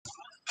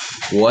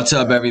What's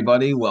up,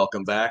 everybody?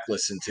 Welcome back.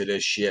 Listen to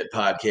this shit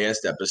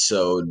podcast,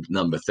 episode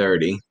number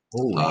 30,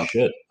 Holy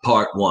shit.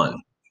 part one.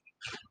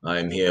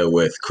 I'm here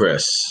with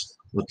Chris.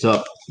 What's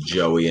up?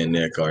 Joey and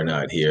Nick are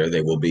not here.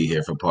 They will be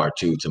here for part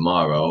two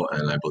tomorrow,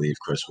 and I believe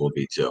Chris will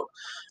be too.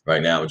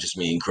 Right now, it's just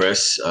me and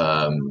Chris.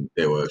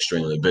 They were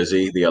extremely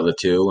busy, the other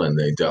two, and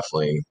they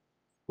definitely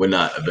would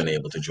not have been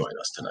able to join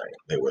us tonight.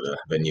 They would have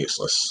been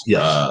useless.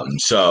 Yes.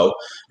 So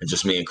it's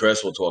just me and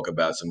Chris. We'll talk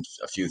about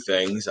a few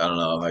things. I don't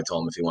know if I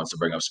told him if he wants to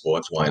bring up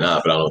sports, why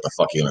not? But I don't know what the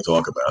fuck you're going to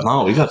talk about.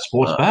 No, we got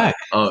sports back.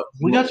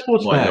 We got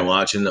sports back. You're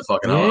watching the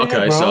fucking. Yeah,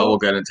 okay, bro. so we'll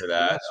get into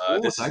that.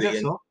 This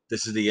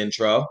This is the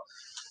intro.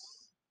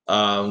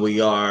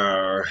 We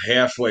are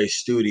halfway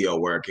studio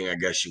working, I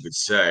guess you could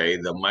say.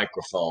 The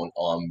microphone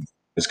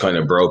is kind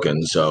of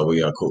broken, so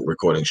we are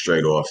recording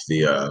straight off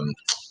the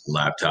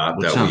laptop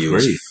that we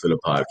use for the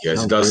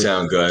podcast. It does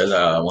sound good.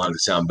 I wanted to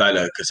sound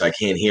better because I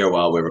can't hear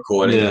while we're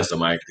recording because the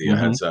mic, the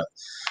headset.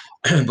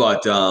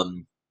 But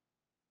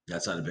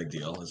that's not a big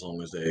deal as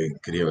long as they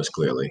could hear us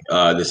clearly.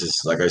 This is,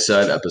 like I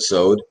said,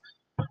 episode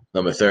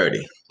number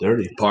 30.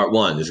 30. Part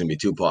one. There's going to be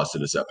two parts to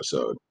this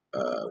episode.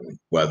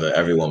 Whether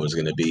everyone was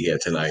going to be here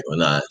tonight or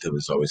not, it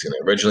was always going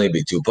to originally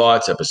be two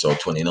parts. Episode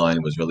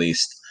 29 was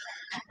released,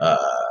 what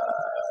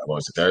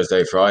was it,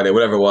 Thursday, Friday,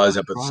 whatever it was.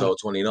 Episode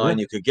 29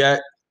 you could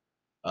get.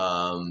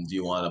 Do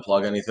you want to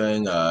plug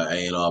anything?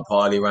 A&R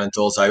Party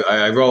Rentals.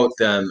 I wrote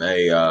them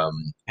a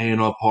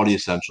A&R Party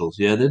Essentials.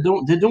 Yeah, they're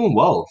doing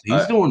well.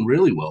 He's doing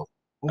really well.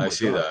 I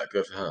see that.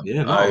 Good for him.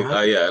 Yeah,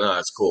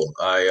 that's cool.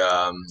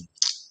 I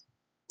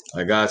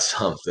got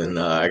something.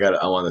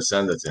 I want to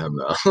send it to him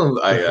now.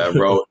 I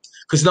wrote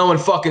because no one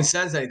fucking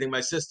sends anything.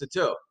 My sister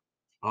too.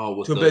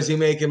 Oh, too busy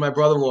making my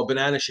brother-in-law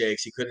banana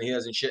shakes. He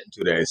hasn't shit in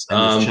 2 days.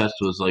 And his chest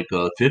was like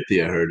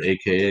 50. I heard,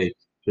 AKA.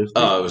 50.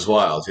 Oh, it was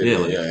wild. He had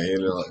an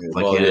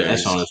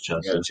S on his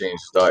chest. Got to change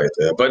his diet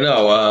there. But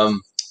no,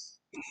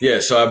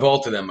 so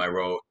both of them I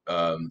wrote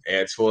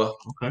ads for.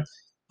 Okay.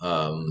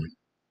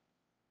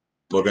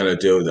 We're gonna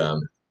do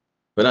them,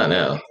 but not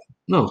now.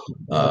 No.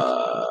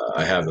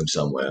 I have them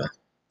somewhere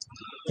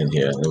in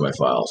here in my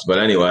files. But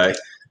anyway,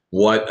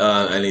 what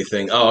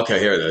anything? Oh, okay,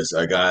 here it is.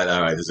 I got.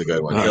 All right, this is a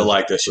good one. He'll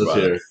like this. All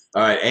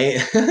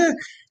right,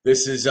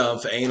 this is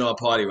for A&R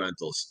Party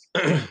Rentals.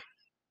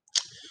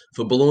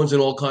 For balloons and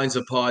all kinds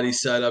of party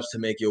setups to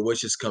make your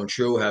wishes come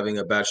true, having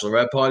a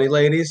bachelorette party,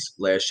 ladies,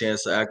 last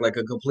chance to act like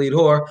a complete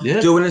whore.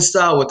 Yeah. Do it in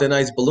style with a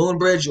nice balloon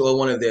bridge or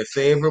one of their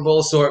favorable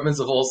assortments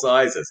of all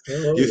sizes.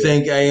 You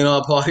think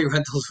A&R Party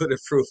Rentals would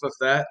approve of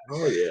that?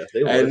 Oh, yeah.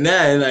 And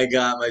then I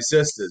got my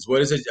sisters.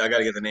 What is it? I got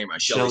to get the name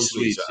right. Shelly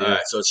Sweets. Yeah. All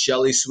right, so it's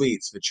Shelly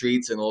Sweets for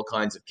treats and all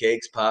kinds of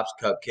cakes, pops,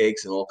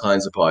 cupcakes, and all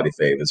kinds of party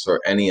favors for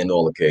any and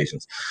all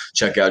occasions.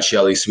 Check out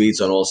Shelly Sweets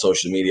on all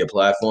social media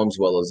platforms, as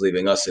well as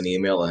leaving us an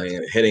email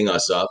and hitting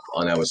us up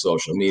on our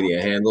social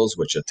media handles,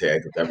 which are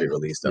tagged with every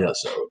released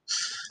episode.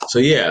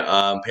 So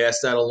pass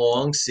that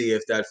along, see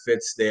if that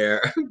fits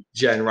their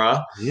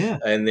genre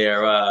and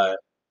their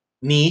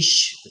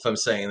niche, if I'm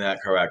saying that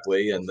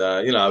correctly. And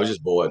I was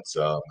just bored,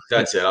 so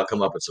that's it. I'll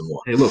come up with some more.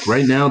 Hey, look,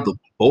 right now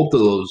both of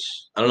those.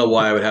 I don't know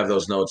why I would have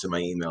those notes in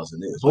my emails and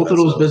news. Both of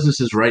those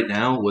businesses right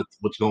now, with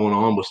what's going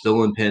on, we're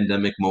still in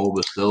pandemic mode.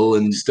 We're still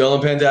in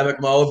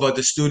pandemic mode, but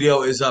the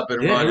studio is up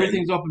and running.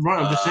 Everything's up and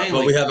running. I'm just saying,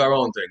 but we have our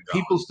own thing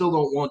going. People still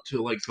don't want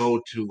to go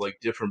to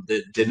different.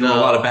 They do a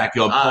lot of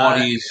backyard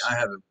parties.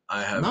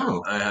 I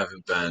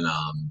haven't been.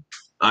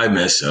 I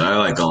miss it. I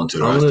like going to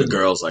the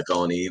girls like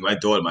going to eat. My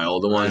daughter, my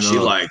older one, she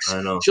likes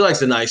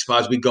the nice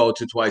spots we go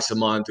to twice a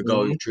month to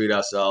go treat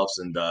ourselves.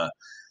 And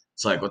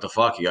it's like, what the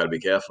fuck? You got to be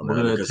careful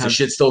now because the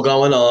shit's still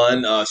going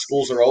on.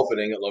 Schools are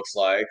opening, it looks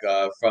like.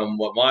 From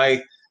what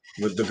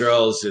with the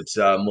girls, it's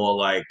more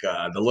like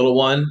the little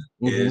one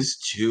is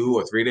 2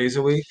 or 3 days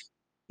a week.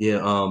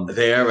 Yeah.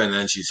 There, and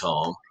then she's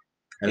home.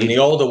 And then the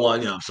older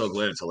one, I'm so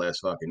glad it's the last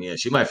fucking year.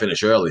 She might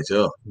finish early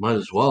too. Might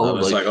as well. I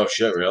was like, oh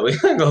shit, really?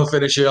 Go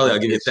finish early. I'll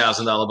give you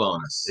 $1,000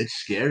 bonus. It's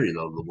scary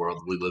though, the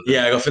world we live in.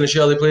 Yeah, go finish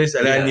early, please.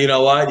 And then you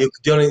know what? You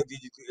don't.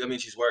 I mean,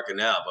 she's working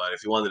now, but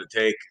if you wanted to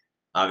take,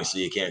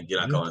 obviously you can't. You're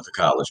not going into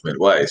college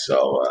midway,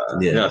 so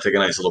take a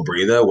nice little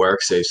breather,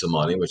 work, save some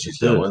money, which she's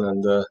doing.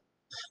 And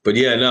but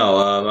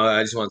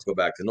I just wanted to go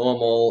back to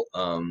normal.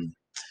 I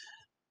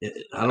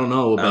don't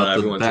know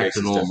about the back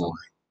to normal.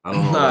 I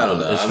don't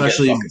know.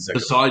 Especially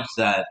besides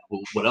that,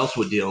 what else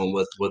we're dealing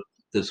with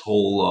this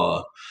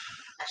whole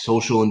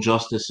social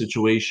injustice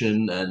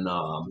situation and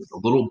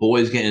little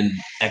boys getting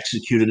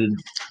executed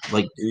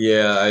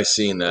I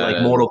seen that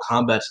like Mortal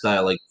Kombat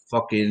style, like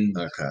fucking.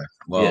 Okay,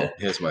 well,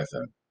 here's my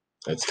thing.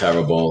 It's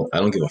terrible. I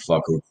don't give a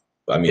fuck who.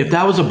 I mean, if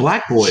that was a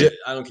black boy,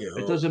 I don't care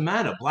who. It doesn't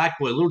matter. Black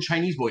boy, little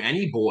Chinese boy,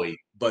 any boy.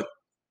 But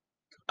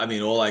I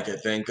mean, all I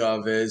could think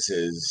of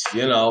is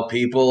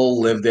people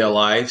live their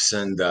lives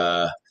and.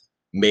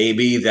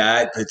 Maybe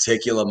that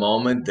particular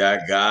moment,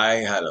 that guy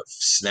had a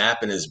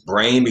snap in his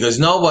brain because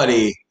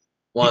nobody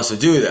wants to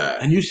do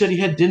that. And you said he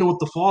had dinner with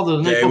the father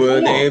the night before. They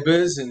were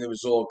neighbors, and it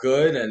was all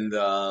good. And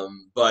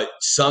but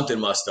something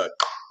must have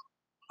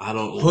I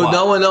don't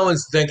know. No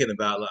one's thinking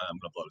about, I'm going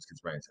to blow this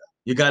kid's brains out.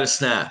 You got to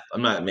snap.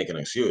 I'm not making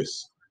an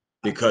excuse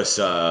because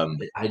I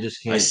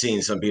just can't. I've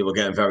seen some people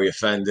getting very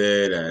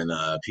offended and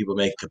people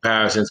make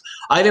comparisons.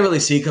 I didn't really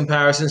see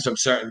comparisons from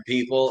certain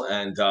people.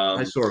 And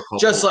I saw a couple.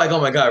 Just like,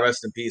 oh my God,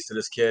 rest in peace to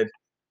this kid.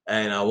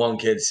 And one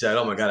kid said,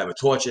 oh my God, I would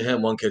torture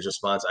him. One kid's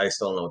response, I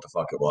still don't know what the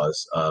fuck it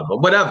was. But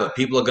whatever.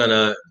 People are going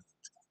to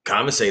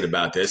conversate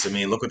about this. I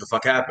mean, look what the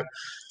fuck happened.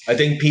 I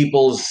think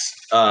people's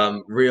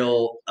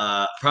real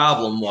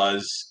problem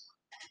was,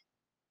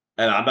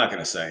 and I'm not going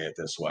to say it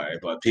this way,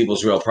 but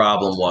people's real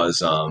problem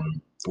was,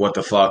 what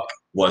the fuck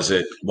was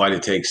it? Why did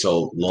it take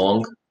so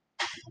long?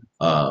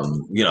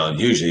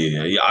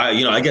 Usually,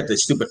 I get the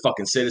stupid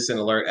fucking citizen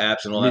alert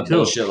apps and all that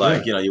bullshit.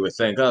 Like, you would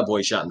think, oh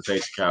boy, shot in the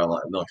face in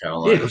Carolina, North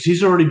Carolina. Yeah, because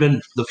he's already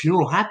been. The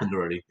funeral happened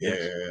already.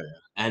 Yeah.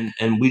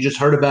 And we just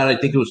heard about it.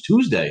 I think it was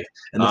Tuesday,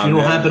 and the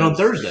funeral happened on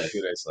Thursday.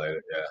 2 days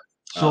later, yeah.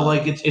 So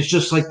like it's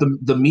just like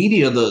the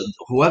media,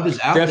 whoever's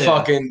out there,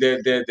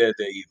 they're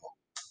evil.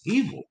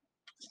 Evil.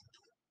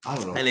 I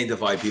don't know. And they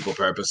divide people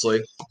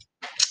purposely.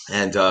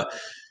 And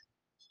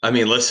I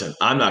mean, listen,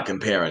 I'm not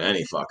comparing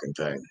any fucking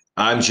thing.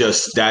 I'm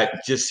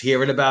just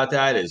hearing about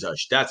that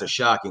that's a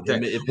shocking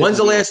thing. When's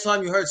the last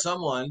time you heard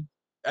someone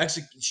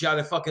shot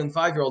a fucking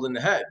 5-year-old in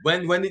the head?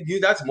 When did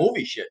you? That's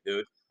movie shit,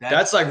 dude.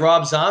 That's like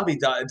Rob Zombie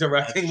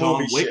directing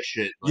movie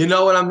shit. Like, you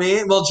know what I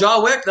mean? Well,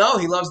 John Wick, no,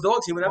 he loves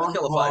dogs. He would never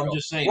kill a 5-year-old. I'm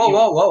just saying. Whoa,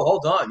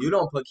 hold on. You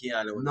don't put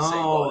Keanu in the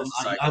same boat.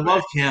 I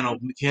love Keanu.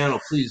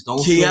 Keanu, please don't.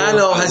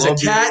 Keanu has a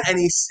cat and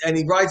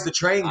he rides the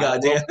train.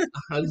 Goddamn.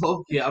 I love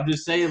Keanu. I'm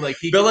just saying, like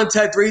Bill and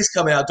Ted 3's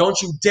coming out.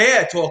 Don't you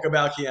dare talk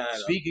about Keanu.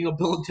 Speaking of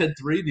Bill and Ted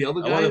 3, the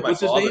other guy, what's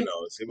his name?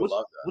 He would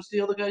love that. What's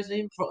the other guy's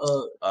name?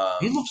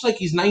 He looks like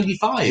he's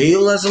 95. He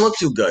doesn't look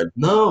too good.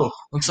 No,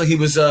 looks like he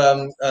was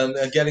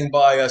getting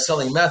by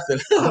selling meth. I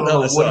don't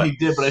know what he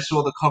did, but I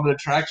saw the coming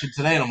attraction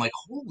today, and I'm like,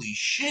 holy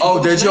shit!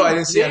 Oh, did you? I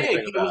didn't see anything.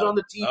 It was on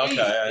the TV.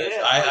 Okay,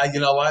 I you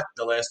know what?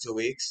 The last 2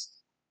 weeks,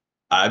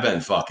 I've been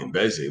fucking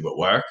busy with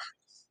work.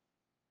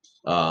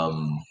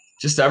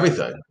 Just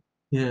everything.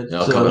 Yeah,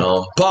 coming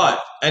home. But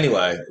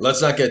anyway,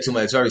 let's not get too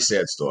much. It's a very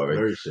sad story.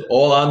 Very sad.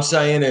 All I'm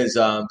saying is,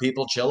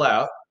 people chill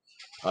out.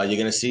 You're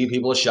going to see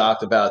people are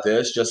shocked about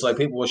this, just like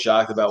people were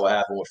shocked about what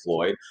happened with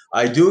Floyd.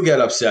 I do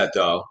get upset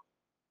though.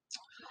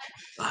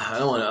 I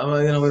don't want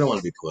to. We don't want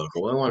to be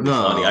political. We don't want to be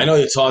funny. I know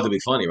it's hard to be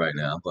funny right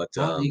now, but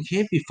you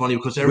can't be funny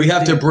because we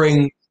have to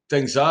bring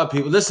things up.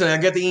 People, listen. I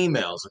get the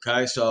emails,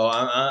 okay? So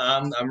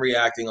I'm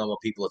reacting on what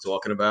people are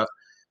talking about.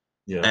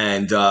 Yeah.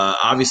 And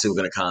obviously, we're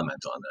going to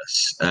comment on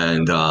this.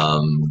 And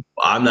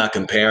I'm not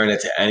comparing it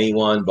to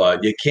anyone,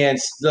 but you can't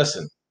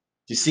listen.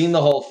 You've seen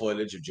the whole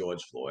footage of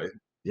George Floyd.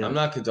 Yeah. I'm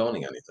not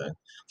condoning anything.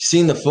 You've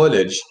seen the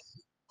footage.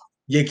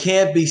 You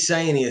can't be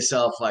saying to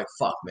yourself, like,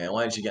 fuck, man,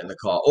 why didn't you get in the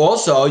car?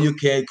 Also, you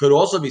could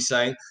also be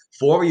saying,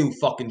 4 of you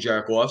fucking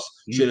jerk-offs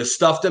should have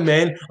stuffed him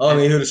in. Oh,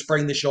 he would have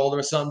sprained the shoulder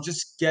or something.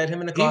 Just get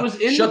him in the car.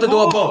 Shut the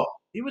door, boom.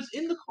 He was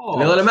in the car.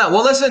 They let him out.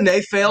 Well, listen,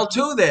 they failed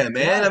too there,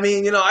 man. Yeah. I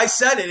mean, I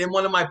said it in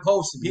one of my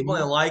posts, and people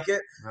didn't like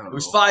it. It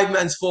was 5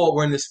 men's fault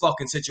we're in this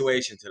fucking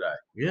situation today.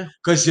 Yeah.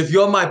 Because if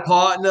you're my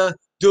partner,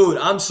 dude,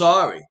 I'm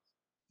sorry.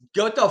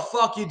 What the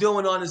fuck you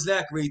doing on his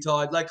neck,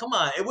 retard? Like, come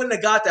on. It wouldn't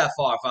have got that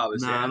far if I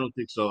was there. I don't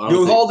think so.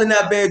 You're holding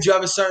that badge. You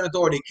have a certain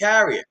authority.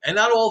 Carry it. And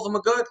not all of them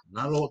are good.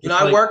 Not all.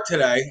 I worked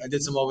today. I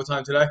did some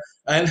overtime today.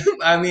 And,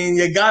 I mean,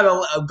 you got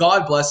to,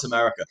 God bless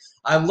America.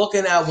 I'm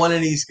looking at one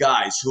of these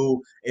guys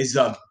who is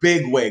a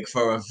big wig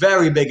for a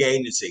very big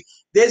agency.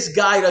 This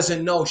guy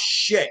doesn't know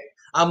shit.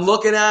 I'm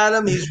looking at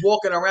him. He's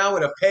walking around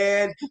with a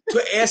pad,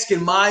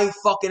 asking my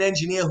fucking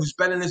engineer who's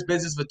been in this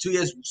business for 2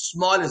 years,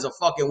 smart as a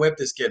fucking whip,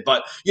 this kid.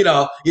 But, you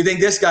think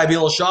this guy be a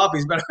little sharp.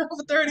 He's been around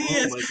for 30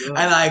 years. And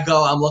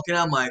I'm looking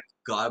at him like,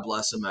 God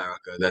bless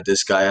America that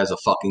this guy has a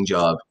fucking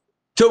job.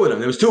 2 of them.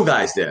 There was 2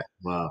 guys there.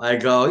 Wow. I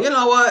go, you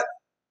know what?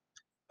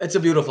 It's a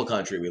beautiful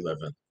country we live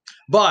in.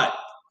 But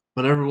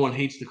everyone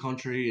hates the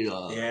country.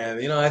 Yeah,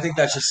 I think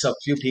that's just a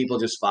few people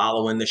just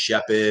following the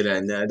shepherd,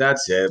 and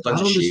that's it. I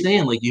don't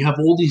understand. Like, you have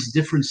all these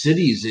different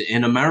cities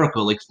in America,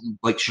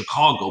 like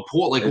Chicago,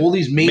 Port, all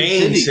these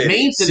main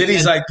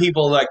cities, like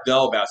people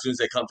know about as soon as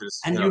they come to this.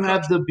 And you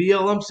have the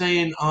BLM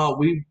saying,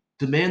 "We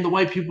demand the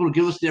white people to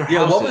give us their houses."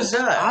 Yeah, what was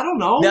that? I don't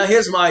know. Now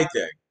here's my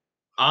thing.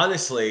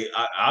 Honestly,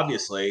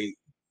 obviously,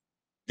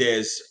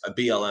 there's a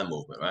BLM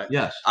movement, right?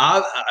 Yes.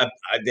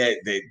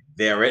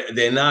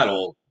 They're not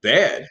all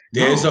bad.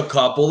 There's a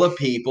couple of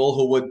people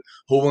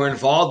who were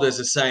involved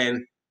as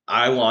saying,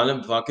 I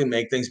want to fucking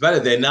make things better.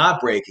 They're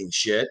not breaking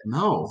shit.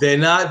 No. They're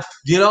not,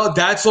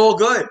 that's all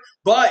good.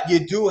 But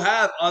you do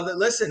have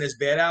there's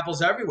bad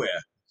apples everywhere.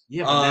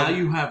 Yeah, but now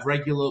you have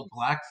regular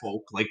black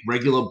folk, like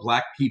regular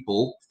black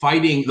people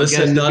fighting against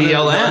the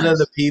BLM. None of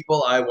the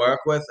people I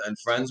work with and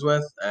friends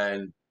with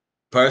and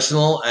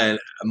personal and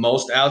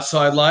most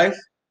outside life,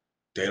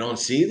 they don't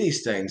see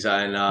these things,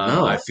 and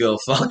I feel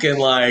fucking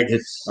like,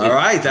 all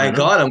right, thank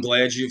God. I'm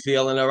glad you're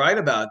feeling all right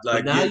about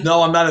like.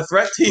 No, I'm not a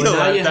threat to you. But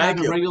now you're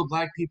having regular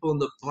black people in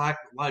the Black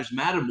Lives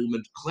Matter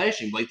movement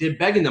clashing. Like they're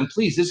begging them,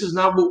 please. This is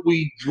not what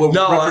we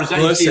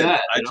represent. Listen,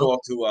 I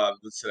talked to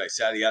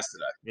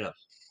yesterday. Yeah.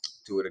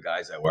 2 of the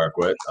guys I work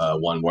with.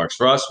 One works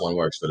for us, one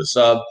works for the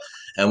sub,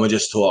 and we're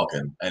just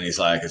talking. And he's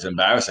like, "It's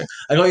embarrassing."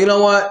 I go, "You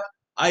know what?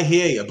 I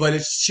hear you, but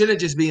it shouldn't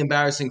just be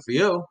embarrassing for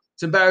you.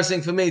 It's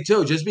embarrassing for me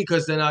too. Just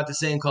because they're not the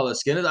same color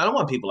skin as I don't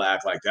want people to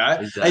act like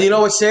that." Exactly. And you know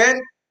what's sad?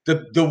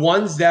 The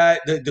ones that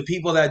the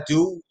people that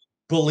do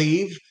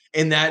believe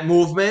in that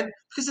movement,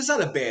 because it's not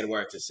a bad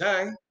word to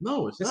say.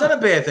 No, it's not a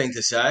bad thing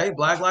to say.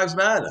 Black Lives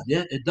Matter.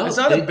 Yeah, it does. It's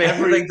not a bad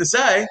thing to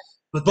say.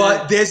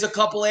 But there's a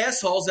couple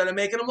assholes that are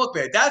making them look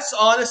bad. That's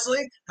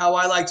honestly how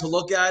I like to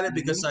look at it,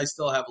 because I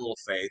still have a little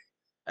faith.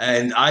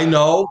 And I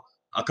know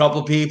a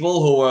couple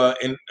people who are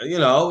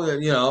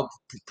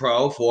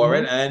pro for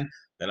it, and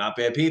they're not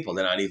bad people.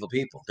 They're not evil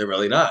people. They're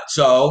really not.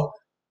 So,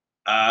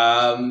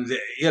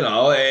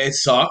 it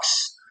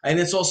sucks. And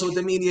it's also what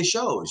the media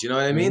shows. You know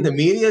what I mean? The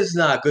media is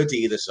not good to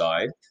either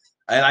side.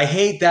 And I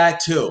hate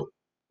that too.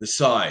 The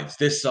sides,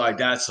 this side,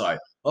 that side.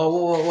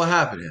 Oh, what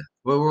happened here?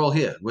 We're all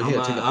here. We're here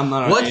together. I'm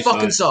not what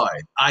fucking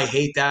side? I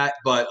hate that,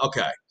 but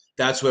okay.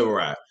 That's where we're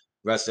at.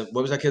 What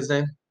was that kid's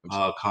name?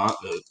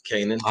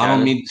 Kanan. I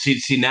don't mean see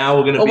now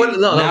we're gonna we're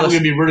gonna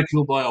be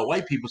ridiculed by all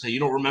white people. Say you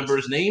don't remember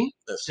his name.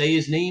 Say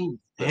his name.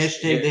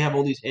 Hashtag. Yeah. They have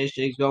all these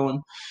hashtags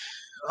going.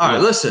 All right,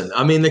 listen.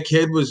 I mean, the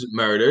kid was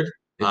murdered.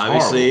 It's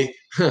obviously,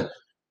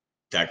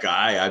 that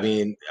guy. I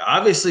mean,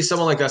 obviously,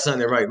 someone like that's not in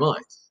their right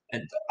mind.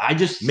 And I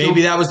just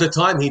maybe that was the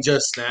time he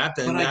just snapped,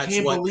 and that's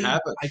what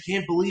happened. I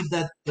can't believe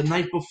that the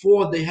night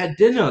before they had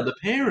dinner, the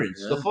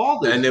parents, the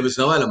fathers, and there was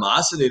no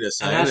animosity to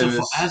say.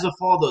 As a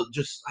father,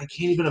 just I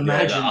can't even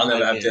imagine. I'll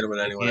never have dinner with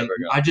anyone ever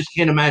again. I just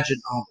can't imagine.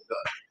 Oh my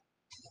god!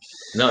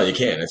 No, you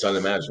can't. It's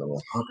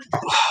unimaginable.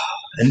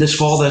 And this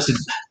father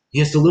he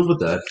has to live with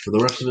that for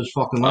the rest of his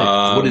fucking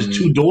life. With his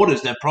 2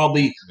 daughters that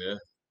probably. Yeah.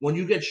 When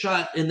you get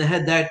shot in the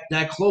head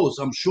that close,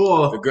 I'm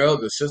sure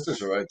the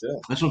sisters are right there.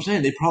 That's what I'm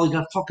saying. They probably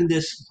got fucking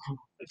this. Oh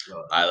my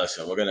God. All right,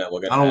 listen, we're gonna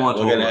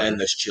end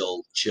this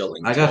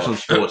chilling. I got some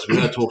sports. We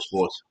gotta talk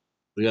sports.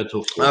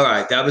 All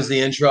right, that was the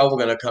intro. We're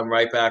gonna come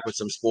right back with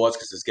some sports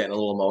because it's getting a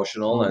little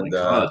emotional. Oh my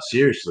God,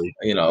 seriously.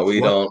 I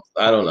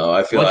don't know.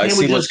 I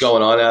see what's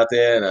going on out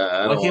there, and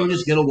why can't we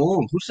just get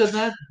along? Who said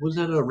that? Was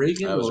that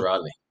Reagan? That was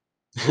Rodney.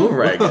 Who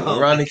Reagan?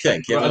 Rodney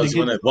King. Well,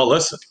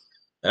 listen.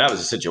 And that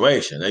was a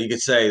situation. Now they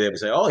would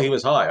say, "Oh, he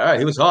was high. All right,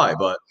 he was high,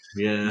 but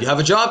you have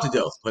a job to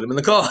do. Put him in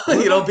the car.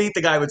 You don't beat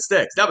the guy with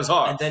sticks." That was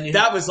hard. But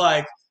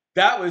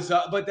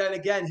then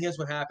again, here's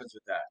what happens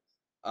with that.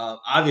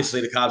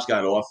 Obviously, the cops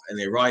got off and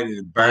they rioted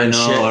and burned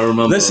shit. I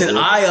remember. Listen,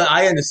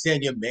 I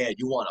understand you're mad.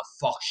 You want to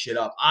fuck shit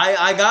up.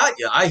 I got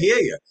you. I hear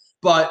you.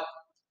 But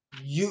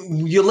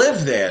you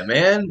live there,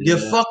 man. You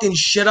fucking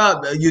shit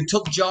up. You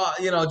took job.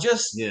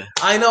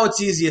 I know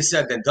it's easier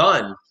said than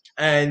done.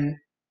 And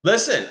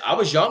listen, I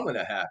was young when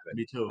that happened.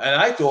 Me too. And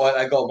I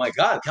go, my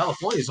God,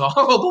 California's a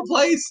horrible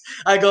place.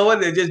 I go in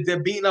there,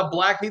 they're beating up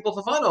black people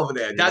for fun over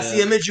there. That's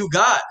the image you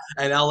got.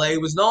 And LA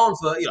was known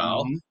for,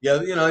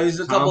 there's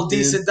a couple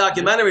decent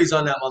documentaries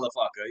on that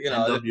motherfucker.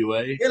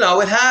 NWA.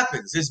 It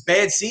happens. There's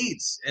bad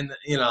seeds, and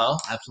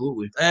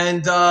absolutely.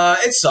 And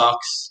it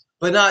sucks,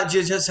 but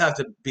you just have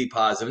to be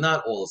positive.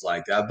 Not all is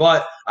like that,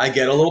 but I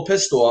get a little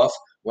pissed off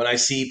when I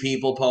see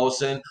people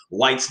posting,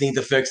 whites need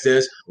to fix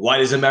this, why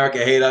does America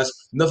hate us?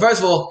 No,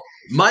 first of all,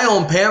 my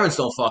own parents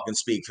don't fucking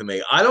speak for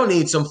me. I don't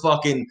need some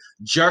fucking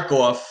jerk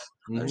off.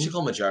 I should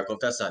call him a jerk off.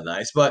 That's not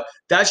nice. But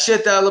that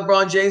shit that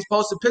LeBron James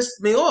posted pissed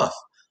me off.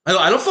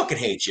 I don't fucking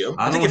hate you.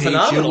 I think you're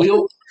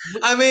phenomenal.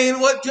 I mean,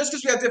 just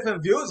because we have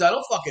different views, I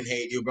don't fucking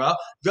hate you, bro.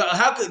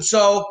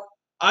 So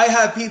I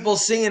have people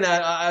singing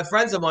that,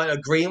 friends of mine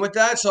agreeing with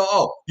that.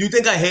 So, you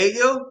think I hate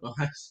you?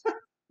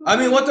 I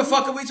mean, what the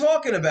fuck are we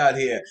talking about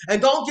here? And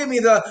don't give me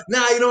you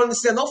don't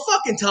understand. Don't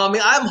fucking tell me.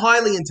 I'm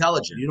highly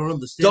intelligent. You don't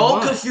understand.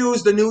 Don't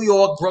confuse the New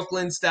York,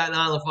 Brooklyn, Staten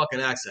Island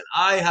fucking accent.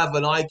 I have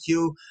an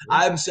IQ.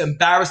 I'm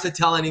embarrassed to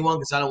tell anyone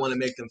because I don't want to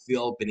make them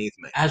feel beneath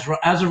me. As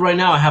of right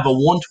now, I have a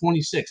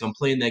 126. I'm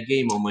playing that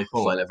game on my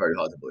phone. I find that very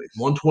hard to believe.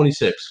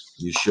 126.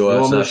 You sure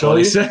it's not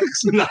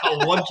 26? No,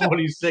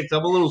 126.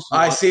 I'm a little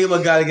smart. I see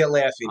we got to get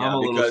laughy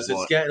now because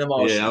it's getting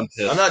emotional. Yeah, I'm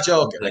pissed. I'm not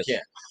joking. I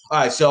can't. All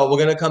right, so we're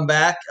going to come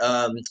back.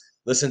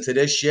 Listen to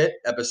this shit,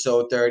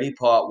 episode 30,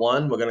 part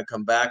 1. We're going to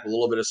come back with a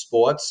little bit of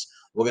sports.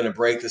 We're going to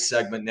break the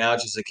segment now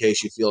just in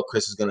case you feel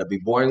Chris is going to be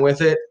boring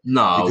with it.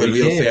 No, you could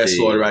real fast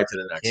forward right to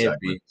the next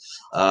segment.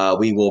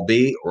 We will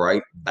be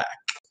right back.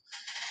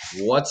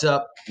 What's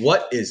up?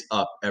 What is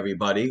up,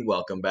 everybody?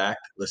 Welcome back.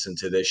 Listen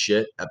to this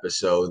shit,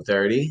 episode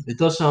 30. It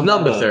does sound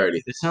number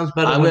 30. It sounds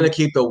better. I'm going to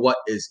keep the what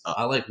is up.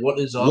 I like what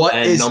is up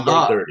and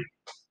number 30.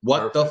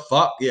 What the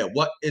fuck? Yeah,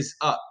 what is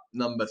up?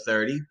 Number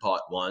 30,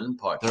 part 1,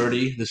 part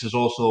 30. 2. This is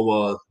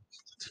also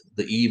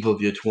the eve of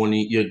your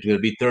 20. You're going to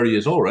be 30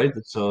 years old, right?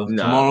 It's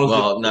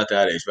tomorrow's not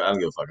that age, but I don't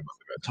give a fuck about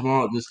it.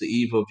 Tomorrow, this is the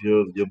eve of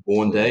your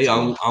born day.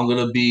 I'm going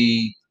to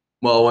be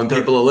Well, when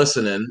people are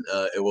listening,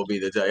 it will be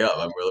the day of.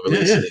 I'm really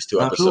releasing these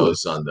 2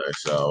 episodes Sunday.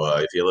 So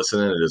if you're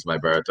listening, it is my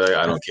birthday.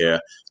 I don't care.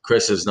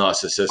 Chris is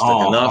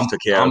narcissistic enough to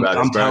care about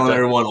his birthday. I'm telling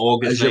everyone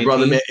August 19th. Is your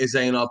brother, is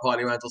A&R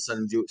Party Rental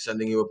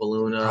sending you a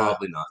balloon?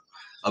 Probably not.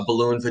 A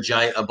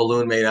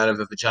balloon made out of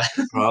a vagina?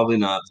 Probably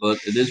not, but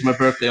it is my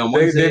birthday on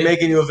Wednesday. They're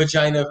making you a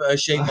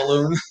vagina-shaped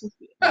balloon?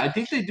 I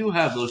think they do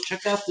have those.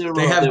 Check out their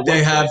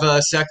They have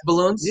sex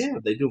balloons? Yeah,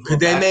 they do. Could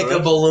they make a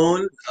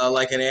balloon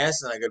like an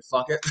ass and I could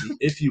fuck it?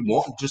 If you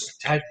want, just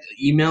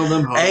email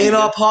them.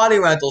 A&R Party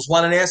Rentals.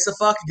 Want an ass to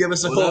fuck? Give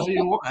us a call.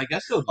 You want. I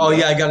guess they'll do that.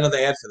 Yeah, I got another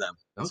ad for them.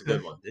 That's a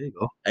good one. There you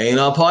go.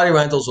 A&R Party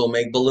Rentals will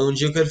make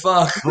balloons you could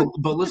fuck.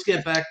 But let's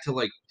get back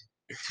to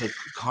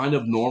kind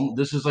of normal.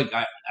 This is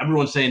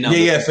everyone's saying now.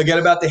 Yeah. Forget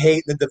about the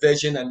hate, the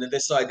division, and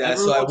this side, that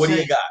side. What do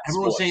you got?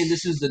 Everyone's saying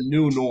this is the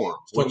new norm.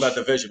 Talking about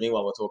division.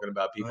 Meanwhile, we're talking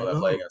about people that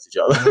play against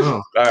each other.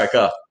 All right,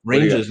 go.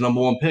 Rangers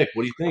 #1 pick.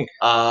 What do you think?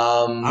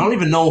 I don't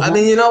even know. I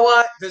mean, you know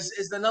what? This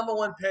is the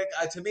 #1 pick.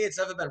 To me, it's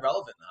never been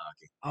relevant in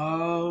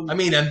hockey. I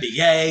mean,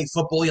 NBA,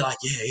 football. You're like,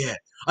 yeah.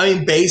 I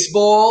mean,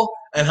 baseball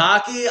and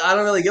hockey. I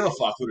don't really give a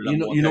fuck who the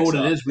 #1 You know what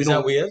it is? Is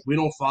that weird? We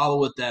don't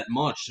follow it that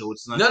much, so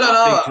it's not.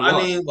 No.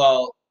 I mean,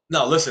 well.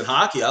 No, listen,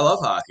 hockey. I love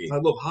hockey. I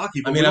love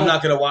hockey. I mean, I'm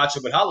not going to watch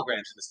it with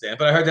holograms in the stand,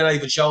 but I heard they're not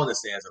even showing the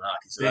stands in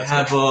hockey. So they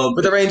have,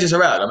 but the Rangers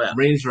are out. I'm out.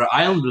 Rangers are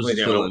Islanders are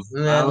still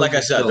in. Like I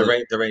said,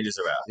 the Rangers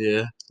are out.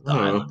 Yeah, the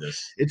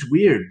Islanders. It's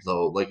weird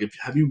though.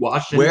 Have you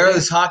watched? Where are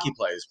these hockey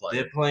players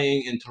playing? They're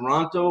playing in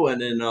Toronto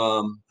and in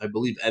I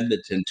believe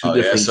Edmonton. Two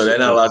different. So they're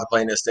not allowed to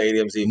play in their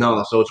stadiums either.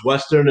 No, so it's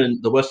Western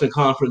and the Western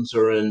Conference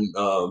are in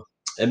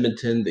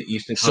Edmonton. The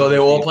Eastern. So they're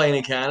all playing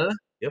in Canada.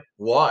 Yep.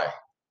 Why?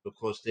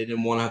 Because they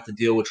didn't want to have to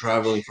deal with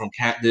traveling from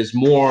Canada. There's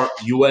more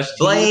U.S. teams.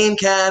 Blame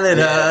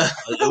Canada.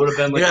 Yeah. It would have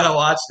been you gotta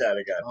watch that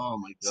again. Oh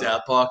my god.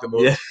 South Park, the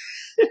movie.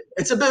 Yeah.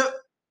 It's a boot.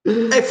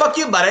 Hey, fuck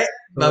you, buddy.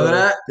 Remember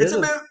that? It's a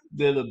boot.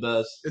 They're the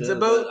best. It's a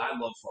boot. I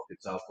love fucking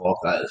South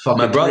Park.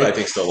 My brother, I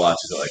think, still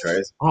watches it like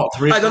crazy. Oh,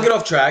 3. All right, don't get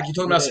off track. You're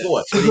talking about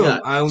sports. What do you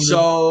got?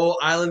 So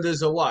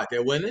Islanders are what?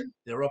 They're winning?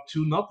 They're up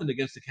 2-0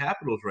 against the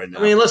Capitals right now.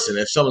 I mean, listen,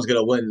 if someone's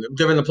gonna win,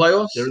 they're in the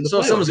playoffs. If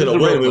someone's gonna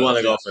win, we want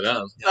to go for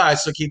them. Yeah. All right,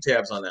 so keep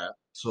tabs on that.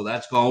 So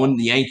that's going.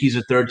 The Yankees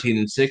are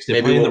 13-6.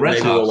 They're playing the Red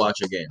Sox. Maybe we'll watch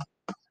a game.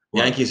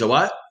 What? Yankees are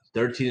what?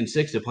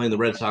 13-6. They're playing the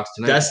Red Sox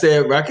tonight. That's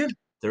their record?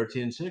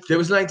 13-6. There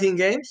was 19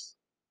 games?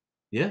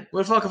 Yeah.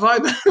 Where the fuck have I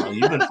been?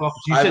 You've been fucking.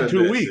 You said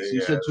 2 weeks.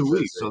 You said 2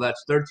 weeks. So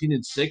that's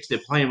 13-6. They're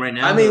playing right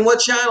now. I mean, what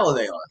channel are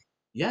they on?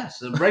 Yes,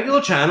 the regular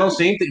channel.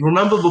 Same thing.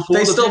 Remember before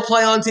they still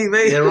play on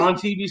TV? They're on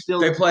TV still.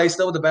 They play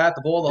still with the bat,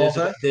 the ball, the whole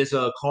thing? There's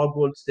a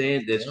cardboard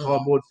stand. There's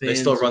cardboard fans. They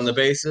still run the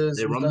bases?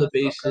 They run the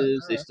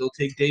bases. Okay. They still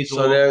take days off.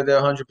 So they're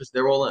 100%.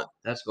 They're all in.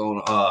 That's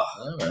going all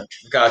right.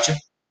 Gotcha.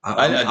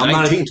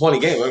 20 games. What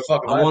the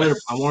fuck? I wanted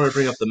to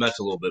bring up the Mets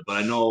a little bit, but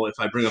I know if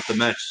I bring up the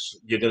Mets,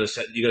 you're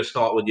gonna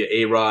start with your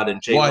A-Rod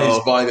and J-Lo. Why he's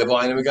buying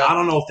them again? I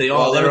don't know if they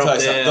are. Let me tell you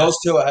something. Those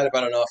two I had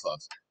about enough of.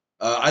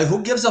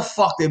 Who gives a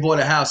fuck? They bought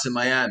a house in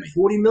Miami.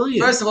 $40 million.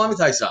 First of all, let me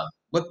tell you something.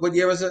 What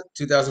year was it?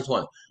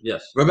 2020.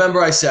 Yes.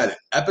 Remember, I said it.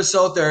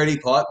 Episode 30,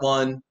 Part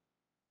 1.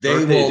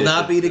 They will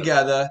not be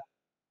together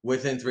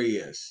within 3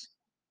 years.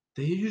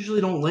 They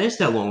usually don't last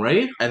that long,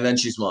 right? And then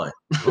she's mine.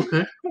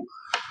 Okay.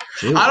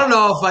 I don't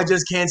know if I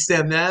just can't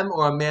stand them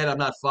or I'm mad I'm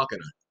not fucking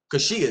her.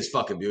 Because she is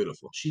fucking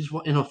beautiful. She's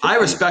in her 50s. I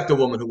respect a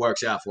woman who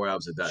works out 4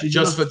 hours a day.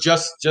 Just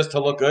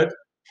to look good.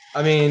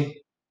 I mean,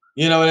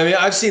 you know what I mean?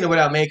 I've seen her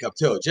without makeup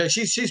too.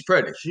 She's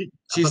pretty.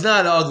 She's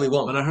not an ugly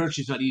woman. But I heard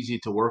she's not easy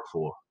to work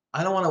for.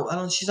 I don't want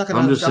to. She's not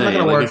gonna. I'm not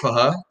gonna work for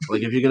her.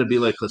 Like if you're gonna be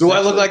like, do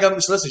I look like I'm?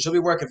 Listen, she'll be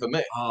working for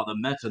me. Oh, the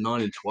Mets are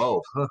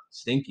 9-12. Huh?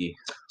 Stinky.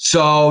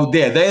 So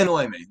they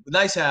annoy me.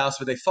 Nice house,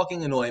 but they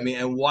fucking annoy me.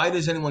 And why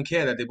does anyone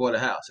care that they bought a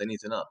house? I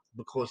need to know.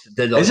 Because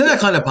isn't that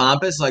kind of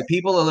pompous? Like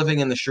people are living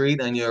in the street,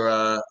 and you're.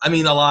 I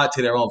mean, a lot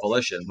to their own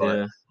volition, but.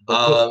 Yeah.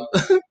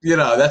 You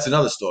know, that's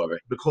another story.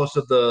 Because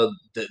of the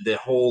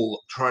whole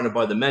trying to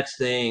buy the Mets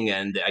thing,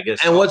 and I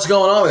guess. And what's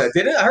going on with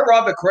it? I heard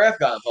Robert Kraft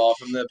got involved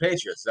from the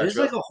Patriots. There's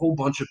like a whole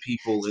bunch of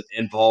people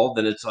involved,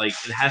 and it's like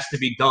it has to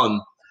be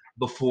done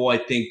before I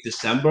think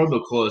December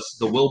because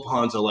the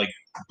Wilpons are like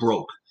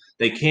broke.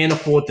 They can't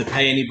afford to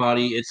pay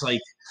anybody. It's like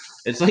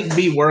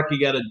me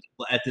working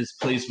at this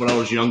place when I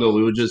was younger.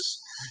 We would just.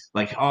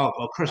 Like, oh,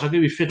 Chris, I'll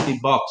give you $50.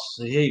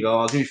 So here you go.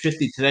 I'll give you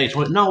 50 today.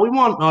 20. No, we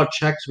want our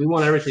checks. We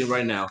want everything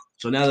right now.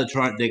 So now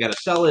they got to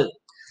sell it.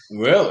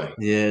 Really?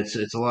 Yeah,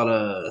 it's a lot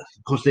of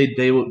because they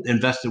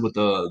invested with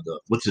the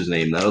what's his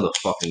name? That other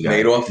fucking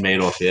guy.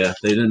 Madoff. Yeah,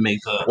 they didn't make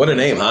the. What a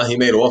name, huh? He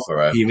made off, all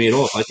right. He made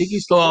off. I think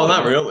he's still. Oh,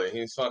 not really.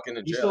 He's fucking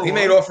in jail. He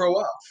made off for a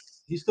while.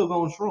 He's still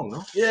going strong,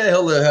 no? Yeah,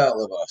 he'll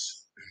outlive us.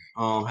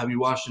 Have you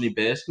watched any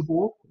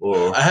basketball?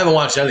 Or I haven't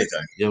watched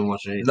anything. You haven't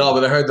watched anything? No,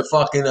 but I heard the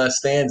fucking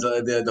stands,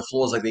 the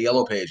floors like the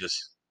yellow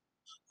pages.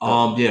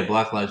 Yeah,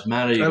 Black Lives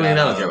Matter. I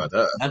don't care about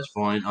that. That's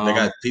fine.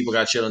 People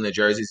got shit on their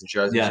jerseys and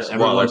shirts. Yes,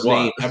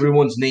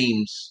 everyone's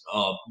names.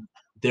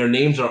 Their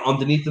names are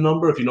underneath the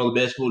number. If you know the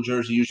basketball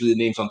jersey, usually the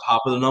name's on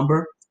top of the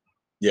number.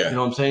 Yeah. You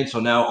know what I'm saying? So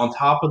now on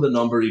top of the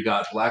number, you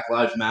got Black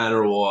Lives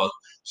Matter or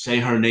say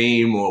her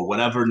name or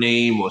whatever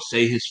name or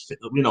say his,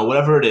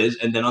 whatever it is,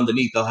 and then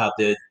underneath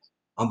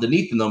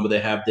underneath the number they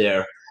have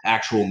their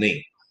actual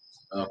name.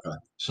 Okay.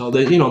 So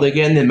they're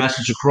getting their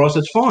message across.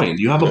 That's fine.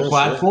 You have a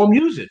platform,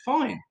 use it.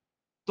 Fine.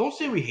 Don't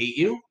say we hate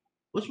you.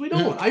 Which we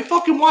don't. I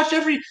fucking watch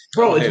every.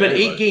 Bro, it's been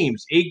 8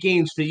 games. 8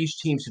 games for each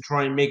team to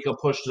try and make a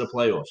push to the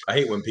playoffs. I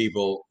hate when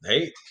people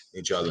hate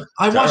each other.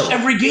 I watched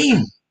every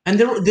game. And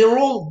they're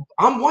all.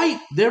 I'm white.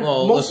 They're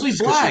mostly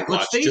black.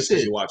 Let's face it. Just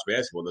because you watch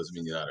basketball doesn't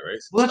mean you're not a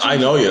racist. Well, I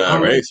know you're not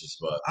racist,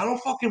 but I don't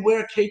fucking wear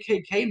a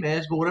KKK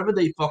mask, but whatever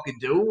they fucking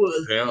do,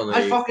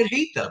 I fucking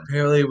hate them.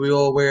 Apparently, we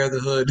all wear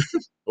the hood.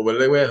 But what do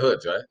they wear?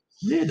 Hoods, right?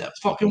 Yeah, that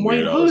fucking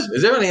white hood.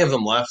 Is there any of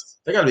them left?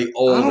 They gotta be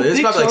old.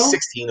 There's probably like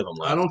 16 of them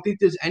left. I don't think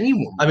there's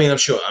anyone. I mean, I'm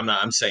sure.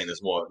 I'm saying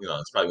there's more.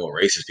 It's probably more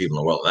racist people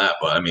in the world than that.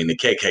 But I mean, the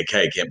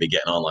KKK can't be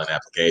getting online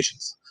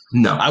applications.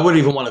 No, I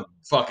wouldn't even want to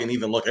fucking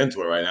even look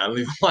into it right now. I don't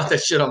even want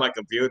that shit on my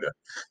computer.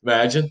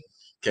 Imagine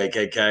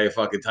KKK.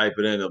 Fucking type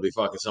it in. There'll be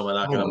fucking someone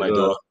knocking on my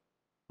door.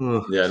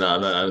 Yeah, no, I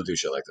don't do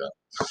shit like that.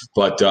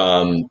 But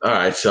all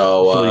right,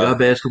 so you got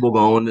basketball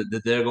going.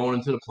 They're going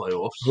into the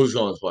playoffs. Who's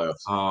going to the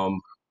playoffs?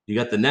 You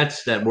got the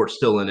Nets that were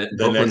still in it.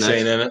 The Knicks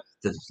ain't in it.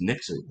 The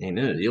Knicks ain't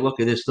in it. You look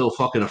at it, still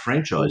fucking a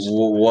franchise.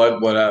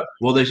 What happened?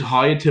 Well, they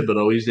hired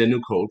Thibodeau. He's their new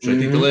coach. I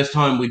think the last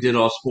time we did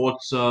our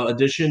sports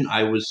edition,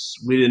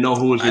 we didn't know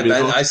who was going to be.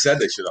 I said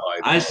they should have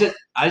hired.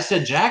 I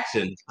said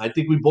Jackson. I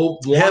think we both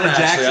wanted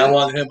Jackson. I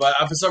wanted him, but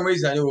for some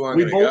reason I knew we weren't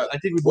going to go. I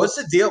think we both. What's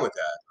the deal with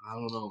that? I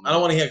don't know. Man. I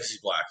don't want to hear because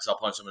he's black. Because I'll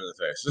punch him in the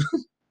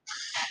face.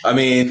 I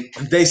mean,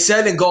 they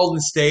said in Golden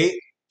State.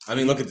 I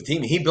mean, look at the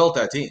team. He built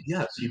that team.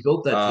 Yes, he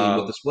built that team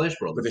with the Splash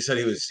Brothers. But they said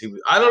he was.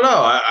 I don't know.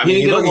 I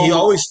mean, he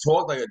always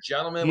talked like a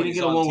gentleman. He didn't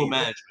get along with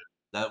management.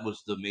 That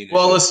was the main issue.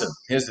 Well, listen.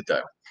 Here's the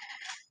thing.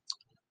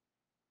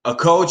 A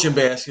coach in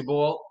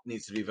basketball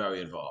needs to be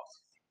very involved.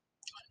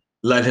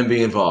 Let him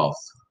be involved.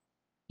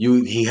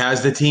 He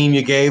has the team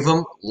you gave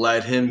him.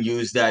 Let him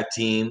use that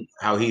team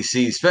how he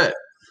sees fit.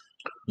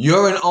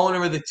 You're an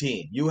owner of the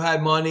team. You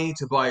had money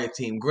to buy a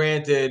team.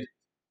 Granted.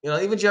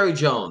 Even Jerry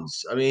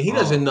Jones. I mean, he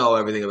doesn't know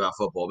everything about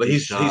football, but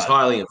he's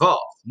highly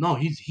involved. No,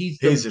 he's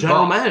the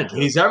general manager.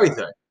 He's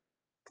everything.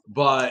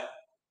 But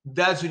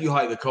that's what you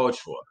hire the coach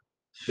for.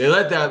 They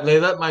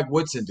let Mike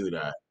Woodson do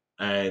that,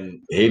 and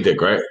he did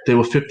great. They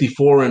were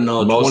 54 and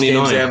most 29.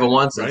 Games they ever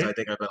won since right? I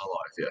think I've been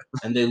alive. Yeah,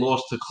 and they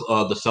lost to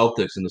the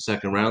Celtics in the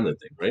second round, I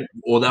think, right?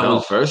 Or that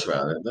was first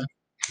round, didn't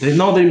they?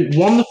 They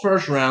won the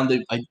first round.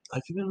 I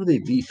forget who they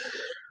beat.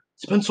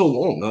 It's been so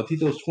long. I think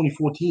that was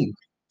 2014.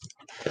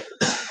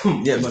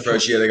 Yeah, the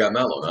first year they got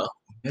Melo, no?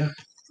 Yeah.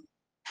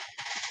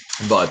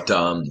 But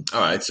all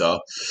right, so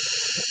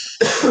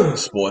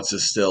sports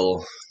is still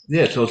so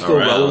it's still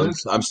relevant.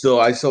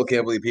 I still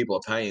can't believe people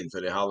are paying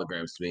for their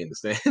holograms to be in the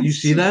stands. You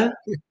see that?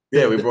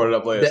 Yeah, we brought it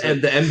up later.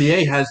 The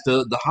NBA has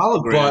the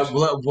holograms.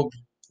 But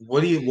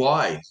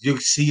why? You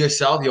see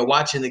yourself. You're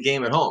watching the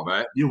game at home,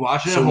 right? You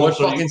watch it. So what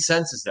fucking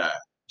sense is that?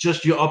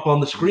 Just you're up on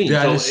the screen.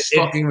 That is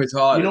fucking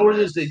retarded. You know what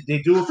it is? They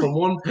do it from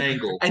one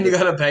angle, and you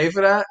gotta pay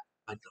for that.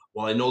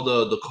 Well, I know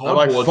the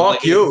cardboards. I'm like,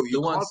 fuck you.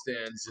 You want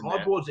stands?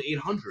 Cardboards are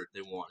 800.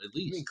 They want at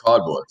least. You mean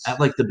cardboards at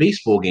like the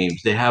baseball games.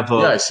 They have.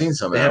 I've seen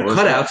some. They have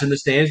cutouts in the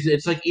stands.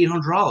 It's like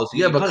 $800.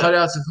 Yeah, but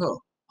cutouts of who?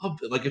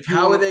 Like if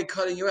how are they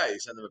cutting you out? You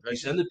send them a picture. You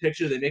send the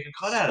picture. They make a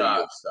cutout of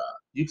you. Stop.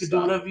 You can do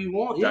whatever you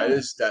want. Yeah.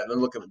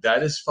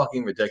 That is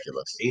fucking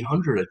ridiculous.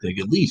 800, I think,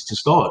 at least to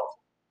start.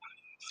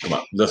 Come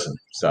on, listen,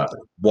 stop it.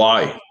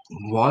 Why?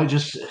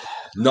 Just?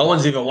 No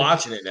one's even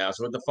watching it now.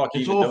 So what the fuck?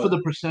 It's all for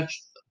the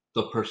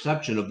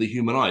perception of the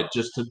human eye,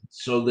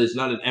 so there's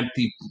not an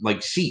empty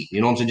seat.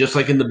 You know what I'm saying? Just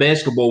like in the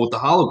basketball with the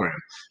hologram,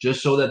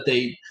 just so that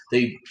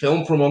they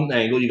film from one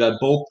angle. You got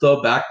both the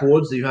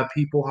backboards. You have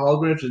people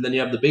holograms, and then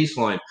you have the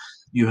baseline.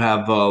 You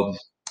have all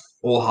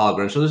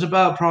holograms. So there's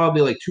about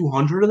probably like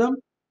 200 of them.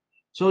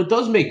 So it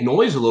does make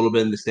noise a little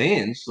bit in the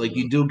stands. Like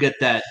you do get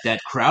that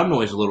crowd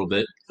noise a little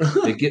bit.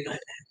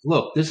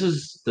 Look, this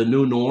is the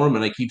new norm,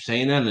 and I keep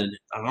saying that, and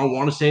I don't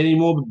want to say it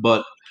anymore,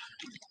 but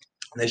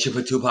they should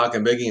put Tupac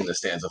and Biggie in the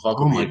stands. Fuck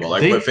with people.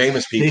 Put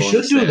famous people in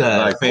the stands. They should do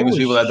that. Like famous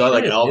people that died,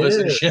 like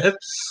Elvis and shit.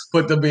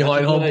 Put them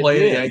behind home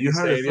plate. You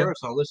heard it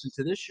first. I'll listen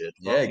to this shit.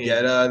 Yeah,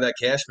 get that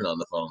Cashman on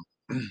the phone.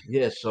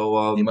 Yeah,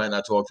 so he might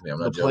not talk to me. I'm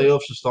not joking.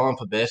 Playoffs are starting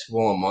for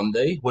basketball on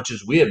Monday, which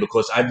is weird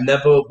because I've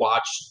never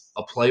watched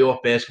a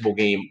playoff basketball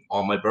game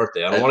on my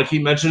birthday. I don't want to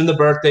keep mentioning the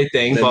birthday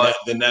thing, but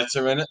the Nets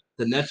are in it.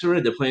 The Nets are in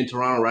it. They're playing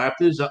Toronto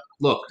Raptors.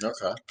 Look,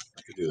 okay,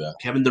 I could do that.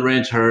 Kevin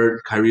Durant's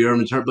hurt, Kyrie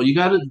Irving's hurt, but you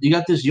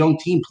got this young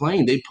team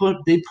playing. They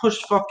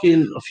pushed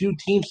fucking a few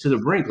teams to the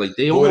brink. Like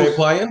who are they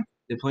playing?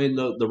 They're playing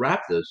the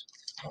Raptors.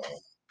 Oh.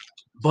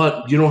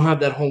 But you don't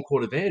have that home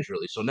court advantage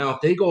really. So now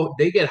if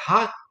they get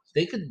hot,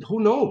 they could.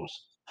 Who knows?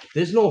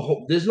 There's no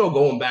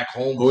going back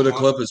home. Who are the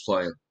Clippers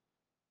playing?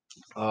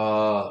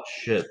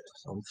 Shit.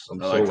 I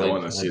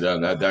want to see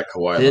that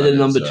Kawhi. They're the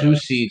number 2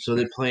 seed, so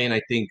they're playing.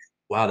 I think.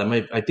 Wow,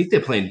 I think they're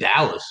playing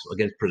Dallas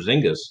against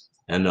Porzingis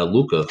and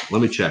Luka.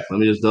 Let me check. Let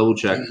me just double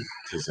check.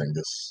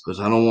 Porzingis, because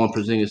I don't want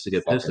Porzingis to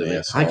get pissed at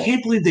me. I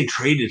can't believe they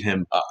traded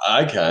him.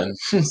 I can.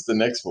 It's the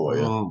next for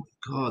you.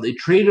 God, they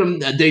traded him.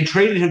 They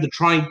traded him to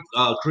try and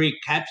create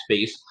cap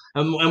space,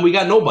 and we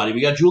got nobody.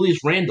 We got Julius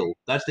Randle.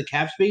 That's the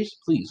cap space.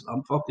 Please,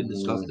 I'm fucking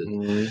disgusted.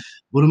 Mm-hmm.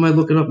 What am I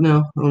looking up now?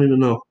 I don't even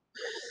know.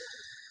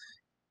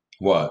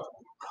 What?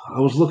 I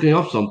was looking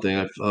up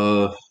something.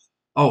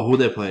 Who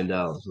they're playing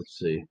Dallas? Let's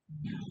see.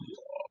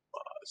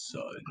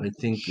 I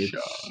think it's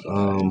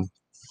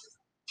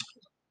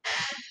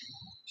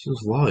This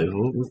is live.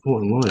 We're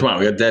recording live. Come on,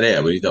 we got dead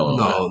air. What are you doing?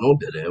 No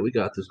dead air. We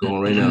got this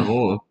going right now.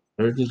 Hold on.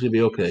 Everything's gonna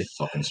be okay.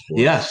 Fucking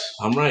sports. Yes,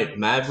 I'm right.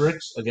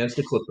 Mavericks against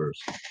the Clippers.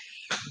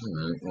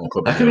 Well,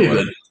 that could be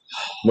good.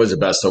 What's the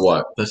best of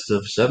what? Best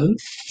of 7?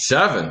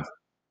 7?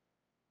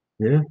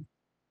 Yeah.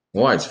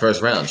 Why? It's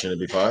first round.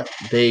 Shouldn't it be 5?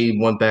 They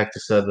went back to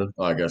 7.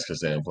 Oh, I guess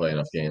because they didn't play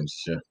enough games.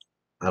 Yeah.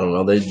 I don't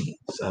know. I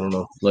don't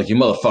know. Like, you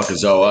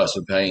motherfuckers owe us.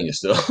 We're paying you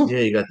still.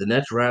 Yeah, you got the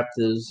Nets,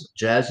 Raptors,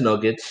 Jazz,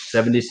 Nuggets,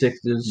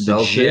 76ers,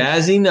 Celtics.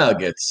 Jazzy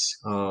Nuggets.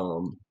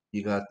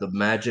 You got the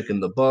Magic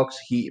and the Bucks,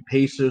 Heat,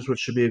 Pacers, which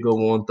should be a good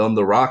one.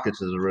 Thunder, Rockets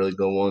is a really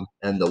good one,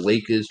 and the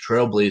Lakers,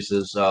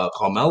 Trailblazers.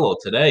 Carmelo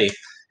today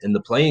in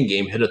the playing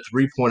game hit a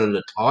 3-pointer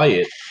to tie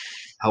it,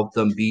 helped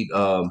them beat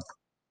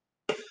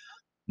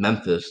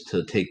Memphis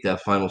to take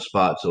that final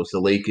spot. So it's the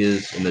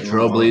Lakers and the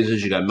Trailblazers.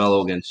 You got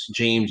Melo against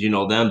James. You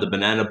know them, the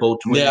Banana Boat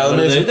Twins. Yeah, let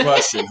me ask you a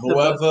question.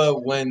 Whoever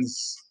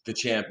wins the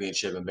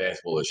championship in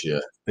basketball this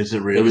year, is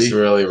it really? It was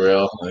really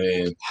real. I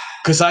mean,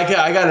 because I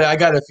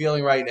got a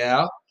feeling right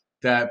now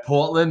that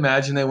Portland.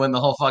 Imagine they win the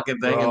whole fucking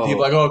thing, and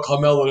people are like, "Oh,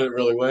 Carmelo didn't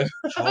really win."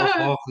 Charles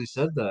Barkley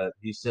said that.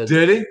 He said,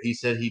 "Did he?" He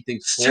said he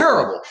thinks it's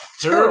terrible.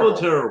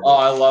 Terrible. Oh,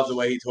 I love the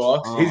way he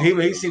talks.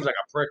 He seems like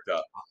a prick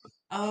though.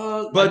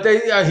 But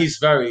he's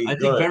very. I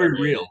think very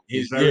real.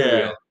 He's very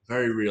real.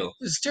 Very real.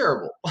 It's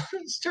terrible.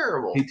 It's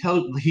terrible.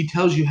 He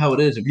tells you how it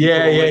is. He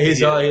is.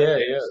 So,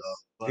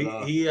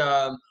 he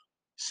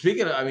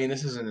speaking of, I mean,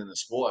 this isn't in the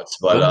sports,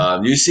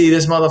 but you see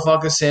this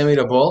motherfucker, Sammy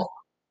the Bull?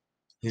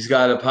 He's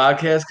got a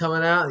podcast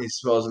coming out. He's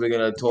supposedly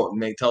going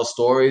to tell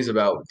stories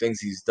about things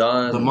he's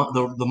done.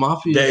 The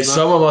mafia.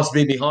 Someone must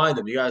be behind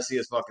him. You got to see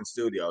his fucking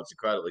studio. It's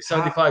incredible. He's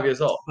 75 years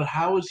old. But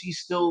how is he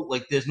still,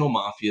 like, there's no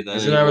mafia then?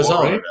 He's in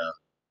Arizona now.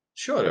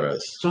 Sure there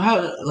is. So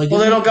how, like... Well,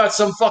 they don't got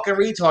some fucking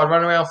retard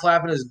running around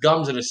flapping his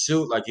gums in a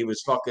suit like he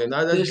was fucking...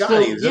 but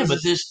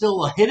there's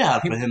still a hit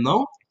out for him,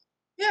 though.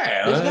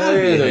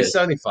 Yeah, he's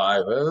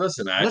 75.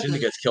 Listen, imagine he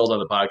gets killed on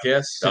the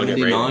podcast.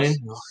 79.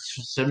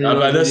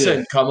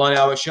 Listen, come on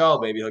our show.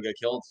 Maybe he'll get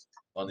killed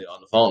on the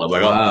phone. I'm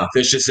like, wow.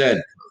 Fish just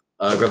said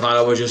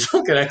Gravano was just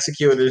fucking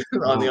executed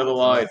on the other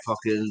line.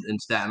 Fucking in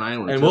Staten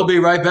Island. And we'll be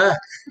right back.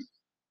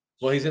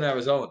 Well, he's in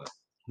Arizona.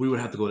 We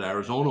would have to go to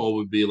Arizona, or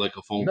would be like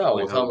a phone call? No,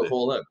 we'll tell him to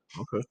call in.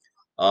 Okay.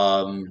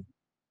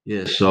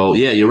 Yeah, so,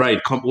 you're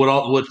right.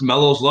 With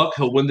Melo's luck,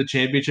 he'll win the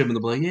championship, and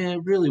they'll be like, yeah, it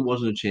really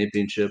wasn't a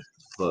championship,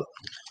 but...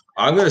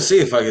 I'm going to see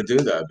if I could do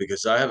that,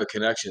 because I have a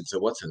connection to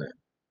what's her name.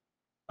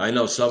 I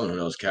know someone who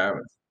knows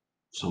Karen.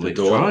 So we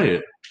try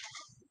it.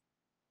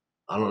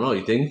 I don't know,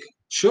 you think?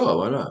 Sure,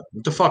 why not?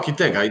 What the fuck you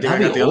think?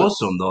 That'd be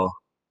awesome, though.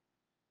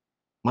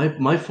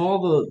 My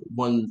father,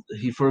 when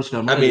he first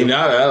got married... I mean,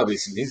 now that'll be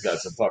he's got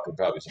some fucking,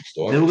 probably some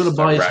stories. They were going to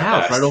buy his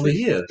house right over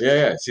here.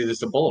 Yeah. See, there's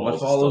the bullet. My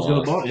father was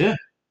going to buy it, yeah.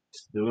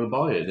 They were going to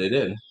buy it. They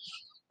did.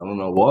 I don't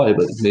know why,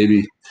 but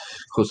maybe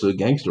because the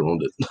gangster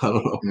owned it. I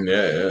don't know.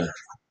 Yeah.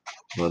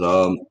 But,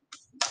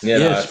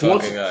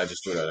 sports. I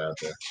just threw that out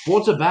there.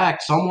 Sports are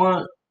back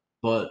somewhat,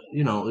 but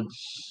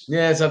it's...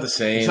 Yeah, it's not the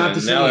same. It's not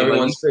the same.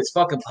 Now it's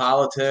fucking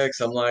politics.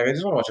 I'm like, I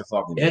just want to watch a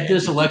fucking game. At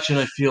this election,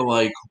 I feel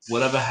like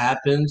whatever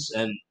happens,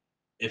 and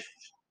if...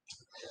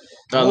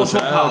 I don't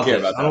care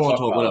about that. I don't want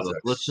to talk whatever.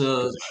 Let's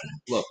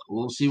look.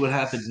 We'll see what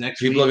happens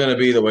next week. People are going to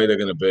be the way they're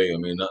going to be. I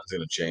mean, nothing's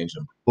going to change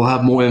them. We'll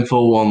have more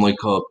info on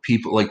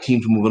people, like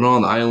teams moving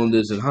on. The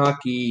Islanders in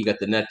hockey. You got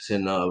the Nets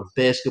in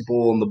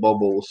basketball in the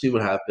bubble. We'll see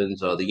what happens.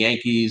 The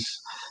Yankees,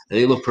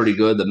 they look pretty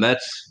good. The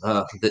Mets,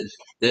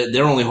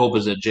 their only hope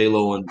is that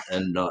J-Lo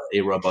and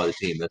A-Rod buy the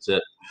team. That's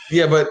it.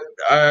 Yeah, but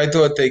I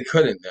thought they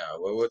couldn't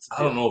now.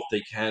 I don't know if they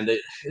can.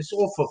 It's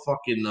all for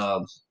fucking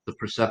the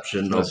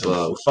perception of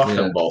fuck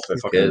them both.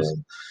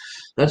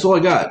 That's all I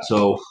got.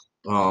 So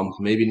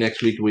maybe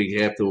next week, week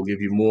after, we'll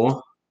give you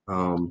more.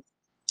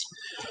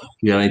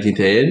 You got anything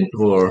to add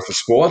or for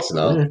sports?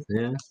 No.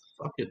 Yeah.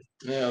 Fuck it.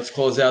 Yeah, let's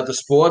close out the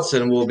sports,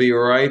 and we'll be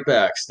right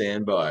back.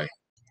 Stand by.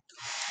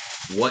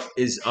 What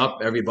is up,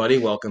 everybody?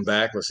 Welcome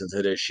back. Listen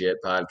to this shit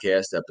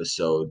podcast,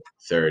 episode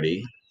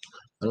 30.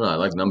 I don't know. I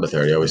like number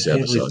 30. I always say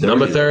episode. 30.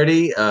 Number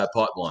 30,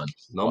 part 1.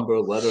 Number,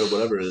 letter,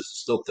 whatever it is,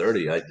 still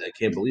 30. I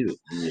can't believe it.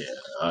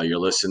 Yeah. You're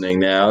listening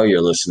now.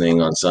 You're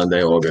listening on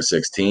Sunday, August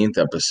 16th.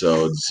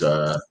 Episodes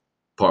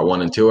part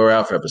 1 and 2 are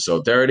out for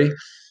episode 30.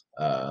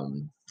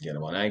 Get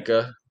them on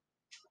Anchor,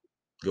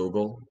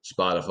 Google,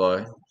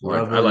 Spotify.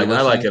 I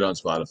like it on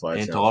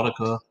Spotify.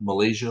 Antarctica,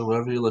 Malaysia,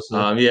 wherever you listen.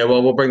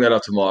 We'll bring that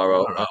up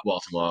tomorrow.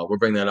 Tomorrow. We'll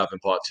bring that up in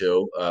part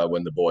 2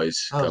 when the boys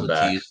come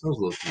back. That was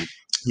a little tease.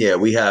 Yeah,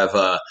 we have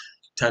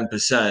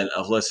 10%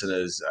 of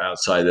listeners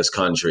outside this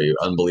country.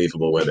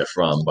 Unbelievable where they're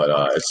from, but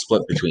it's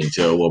split between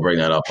 2. We'll bring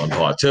that up on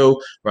part 2.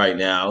 Right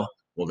now,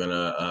 we're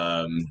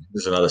gonna.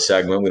 There's another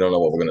segment. We don't know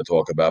what we're gonna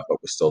talk about, but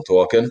we're still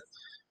talking.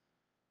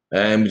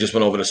 And we just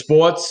went over to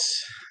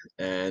sports,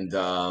 and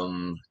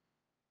so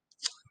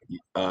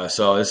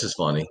this is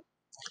funny.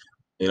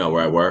 You know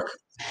where I work?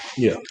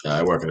 Yeah,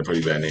 I work in a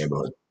pretty bad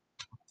neighborhood,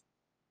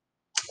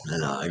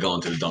 and I go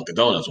into the Dunkin'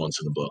 Donuts once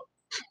in a blue.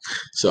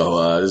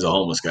 So there's a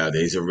homeless guy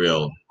there. He's a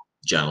real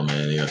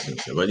gentleman.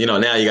 But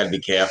now you got to be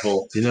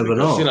careful. You never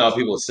know.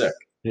 People are sick.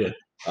 Yeah.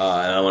 And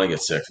I don't want to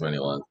get sick from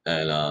anyone.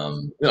 And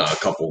a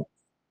couple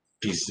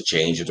pieces of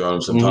change you throw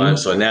them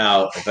sometimes. So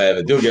now, if I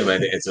ever do give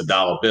them, it's a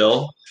dollar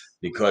bill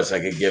because I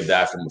could give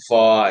that from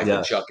afar. I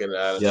could chuck it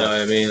out. You know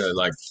what I mean? Or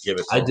like give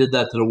it. I did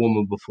that to the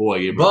woman before.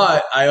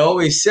 But I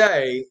always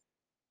say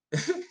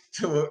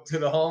to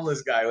the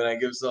homeless guy when I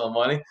give someone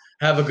money,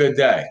 "Have a good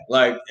day."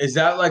 Like, is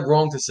that like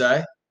wrong to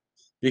say?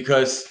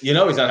 Because he's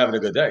not having a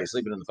good day. He's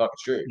sleeping in the fucking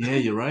street. Yeah,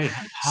 you're right.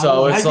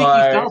 So it's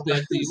like,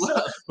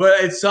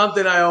 but it's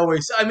something I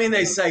always. I mean,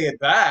 they say it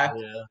back,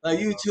 like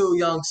you too,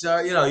 young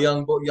sir,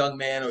 young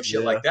man or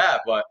shit like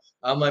that. But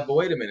I'm like, but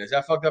wait a minute, is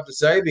that fucked up to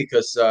say?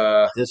 Because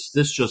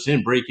this just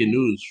in breaking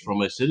news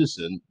from a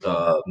citizen: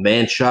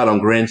 man shot on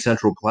Grand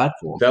Central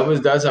platform.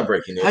 That's not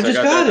breaking news. I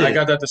got that. I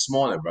got that this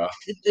morning, bro.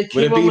 It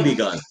with a BB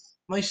gun.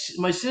 My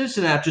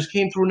Citizen app just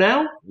came through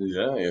now.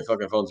 Yeah, your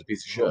fucking phone's a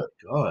piece of shit. Oh,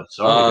 God,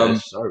 sorry,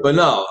 guys. Sorry. But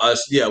no,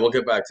 we'll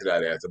get back to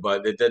that after.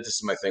 But this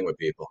is my thing with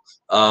people.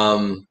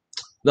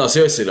 No,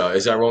 seriously though,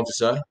 is that wrong to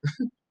say?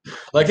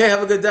 Like, hey,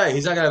 have a good day.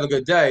 He's not gonna have a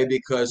good day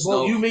because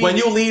when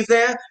you leave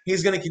there,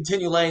 he's gonna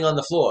continue laying on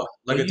the floor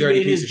like a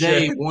dirty piece of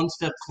shit. One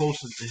step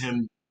closer to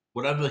him.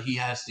 Whatever he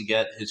has to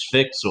get his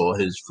fix or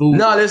his food.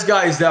 No, this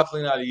guy is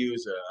definitely not a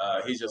user.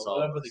 He's just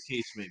whatever the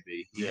case may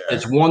be.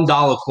 It's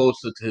 $1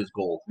 closer to his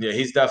goal. Yeah,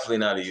 he's definitely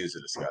not a user.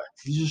 This guy.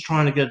 He's just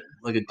trying to get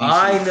like a decent.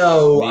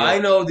 I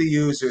know the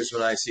users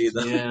when I see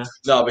them. Yeah.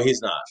 No, but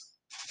he's not.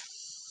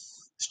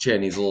 This chair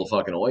needs a little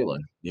fucking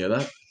oiling. You hear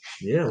that?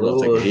 Yeah, I don't know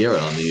if they can hear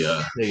it on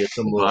the get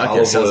some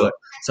podcast.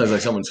 Sounds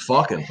like someone's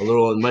fucking. A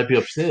little. It might be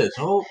upstairs.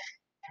 Oh.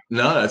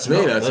 No, that's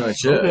me. That's my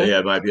shit. Okay. Yeah,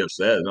 it might be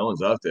upstairs. No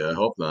one's up there. I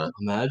hope not.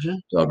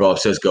 Imagine. So I'll go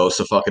upstairs.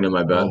 Ghosts are fucking in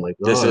my bed. Oh my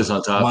God. This is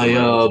on top. I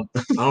don't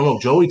know.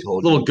 Joey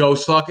told you. Little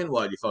ghost fucking.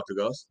 What? You fucked a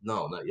ghost?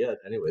 No, not yet.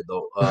 Anyway,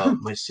 though,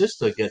 my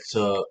sister gets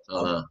through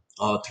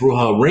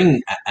her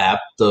Ring app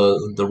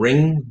the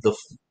Ring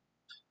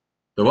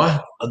The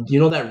what? You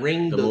know that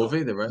Ring? The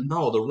movie? The Ring?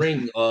 No, the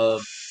Ring.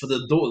 For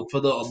the door for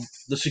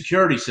the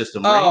security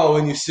system. Oh,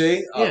 when you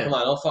see? Oh, yeah. Come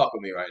on, don't fuck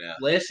with me right now.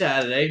 Last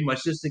Saturday, my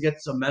sister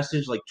gets a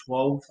message like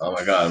 12. Oh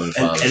my God!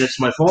 And it's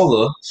my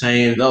father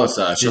saying, "No, it's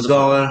not." She's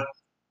going,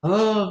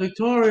 "Oh,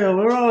 Victoria,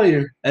 where are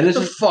you?" And it's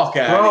the fuck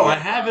out. Bro, I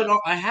have it.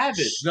 I have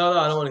it. No,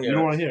 I don't want to hear. You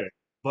don't want to hear it.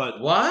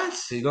 But what?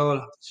 He's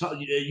going. So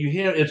you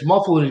hear it's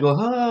muffled, and you go,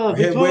 "Oh,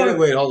 Victoria."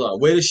 Wait, hold on.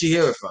 Where did she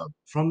hear it from?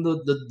 From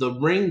the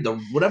Ring,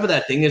 whatever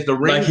that thing is, the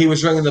Ring. Like he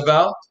was ringing the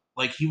bell.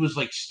 Like he was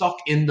like stuck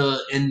in the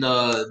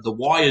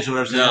wires or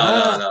whatever.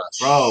 No,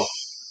 bro.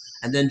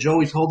 And then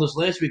Joey told us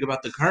last week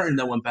about the curtain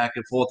that went back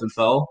and forth and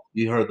fell.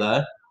 You heard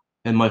that?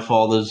 And my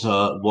father's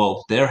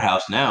their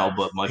house now,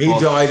 but he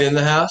died in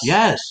the house.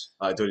 Yes.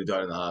 I thought he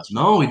died in the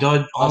hospital. No, he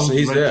died. So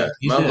he's there.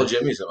 My Uncle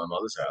Jimmy's at my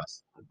mother's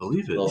house. I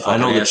believe it. I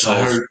know that.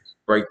 I heard.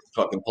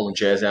 Fucking pulling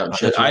chairs out and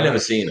shit. I never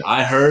seen it.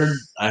 I heard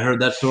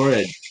that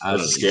story.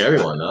 That's a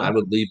scary one, though. I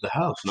would leave the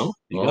house. No,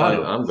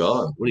 I'm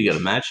gone. What do you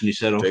got? A match and you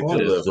set on fire?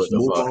 Live with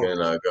the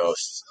fucking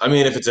ghosts. I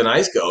mean, if it's a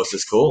nice ghost,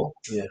 it's cool.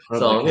 Yeah.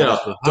 So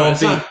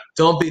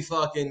don't be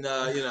fucking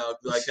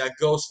like that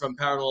ghost from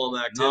Paranormal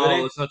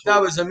Activity. No,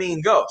 that was a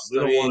mean ghost.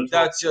 I mean,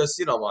 that's just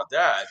you don't want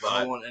that. But I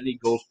don't want any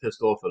ghost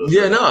pissed off at us.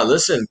 Yeah, no.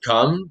 Listen,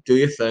 come do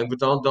your thing, but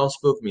don't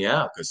spook me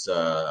out because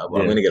I'm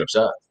gonna get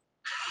upset.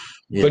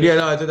 Yeah. But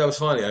no, I thought that was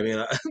funny. I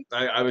mean,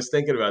 I was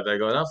thinking about that,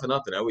 going, not for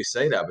nothing. I always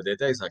say that, but their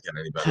day's not getting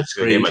any better. That's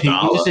great.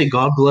 You say,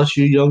 "God bless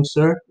you, young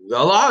sir."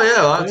 A lot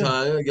of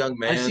time, young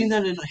man. I seen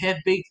that in Half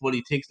Baked when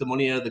he takes the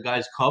money out of the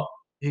guy's cup.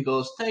 He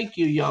goes, "Thank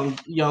you,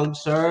 young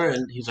sir,"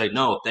 and he's like,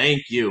 "No,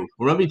 thank you."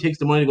 Remember, he takes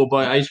the money to go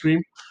buy ice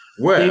cream.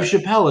 Where? Dave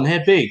Chappelle in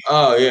Half Baked.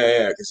 Oh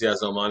yeah, because he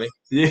has no money.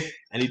 Yeah,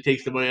 and he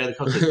takes the money out of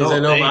the cup. He's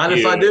like, "No mind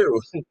if I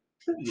do."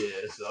 Yeah,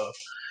 so.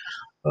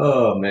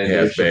 Oh man,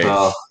 Dave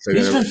Chappelle.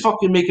 He's been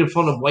fucking making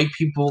fun of white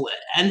people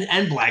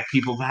and black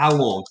people for how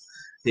long?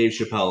 Dave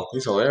Chappelle.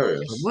 He's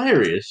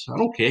hilarious. I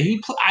don't care.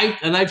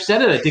 And I've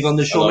said it. I think on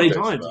the show many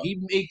times.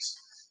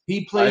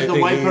 He plays the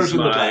white person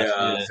the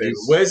best.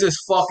 Where's this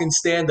fucking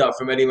stand up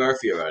from Eddie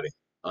Murphy already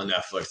on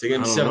Netflix? They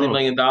gave him $70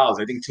 million. I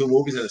think 2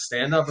 movies and a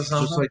stand up or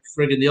something. Just like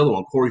friggin' the other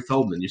one, Corey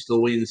Feldman. You're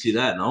still waiting to see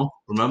that? No,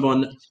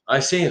 remember?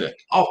 I seen it.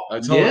 Oh, I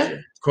told you.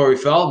 Corey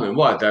Feldman.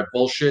 What? That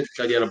bullshit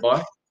that you had to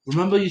buy?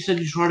 Remember, you said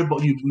you tried to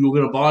you were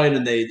going to buy it,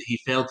 and he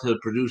failed to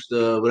produce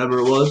the whatever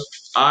it was.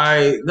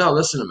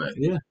 Listen to me.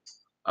 Yeah,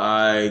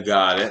 I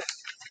got it,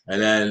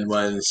 and then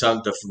when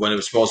it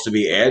was supposed to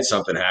be aired,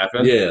 something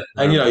happened. Yeah,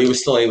 and he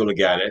was still able to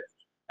get it.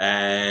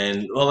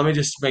 And let me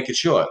just make it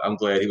short. I'm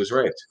glad he was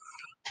raped.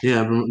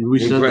 Yeah, we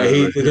said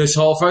that. This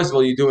whole first of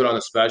all, you do it on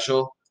a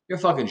special. You're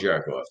a fucking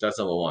jerk off. That's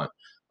number one.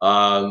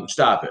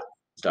 Stop it.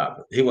 Stop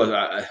it. He was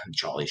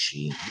Charlie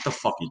Sheen. What the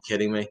fuck? Are you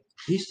kidding me?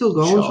 He's still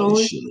going,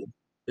 Charlie Sheen.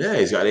 Yeah,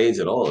 he's got AIDS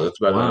at all. That's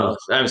better than us.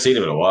 I haven't seen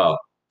him in a while.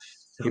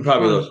 He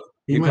probably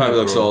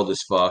looks old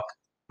as fuck.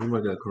 He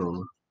might got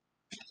corona.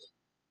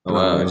 Oh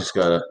wow! I just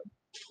got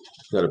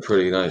a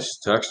pretty nice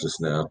text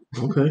just now.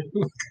 Okay.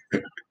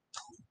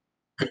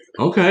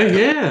 Okay.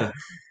 Yeah.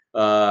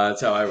 That's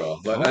how I roll.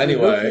 But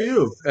anyway, good for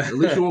you. At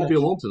least you won't be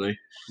alone tonight.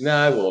 No,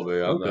 I will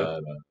be. I'm not.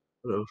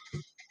 Hello.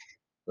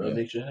 That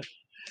makes you happy.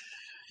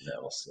 Yeah,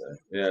 we'll see.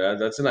 Yeah,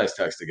 that's a nice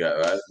text to get,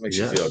 right? Makes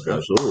you feel good.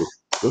 Absolutely.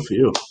 Good for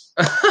you.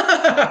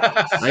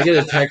 I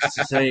get a text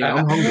saying I'm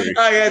hungry.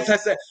 I get a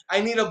text saying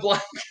I need a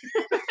blanket.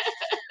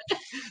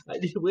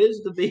 Where's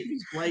the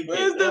baby's blanket?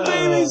 Where's the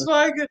baby's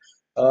blanket?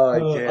 Oh, I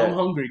can't. I'm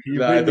hungry. Can you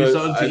bring me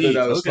something to eat?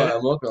 That was fun.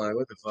 I'm looking like,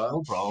 what the fuck?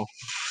 No problem.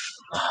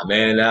 Oh,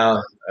 man, now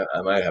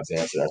I might have to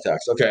answer that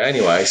text. Okay,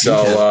 anyway, so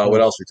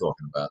what else are we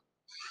talking about?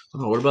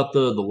 Oh, what about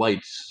the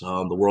lights?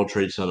 The World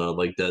Trade Center,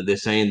 like they're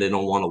saying they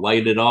don't want to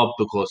light it up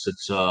because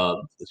it's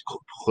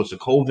because of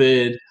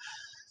COVID.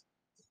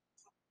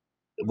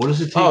 What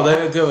does it take? Oh,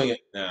 they're doing it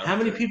now. How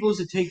many people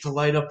does it take to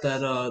light up that?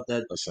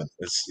 Listen,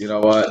 it's you know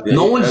what?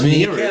 No one's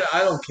near it. I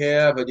don't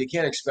care, but you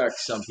can't expect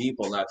some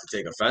people not to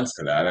take offense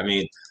to that. I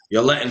mean,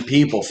 you're letting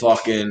people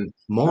fucking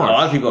march. A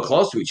lot of people are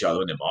close to each other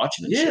when they're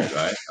marching and shit,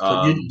 right?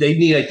 So they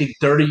need, I think,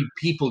 30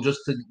 people just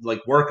to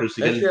workers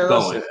to get it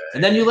going,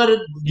 and then you let it.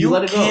 You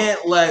let it go. You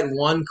can't let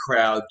one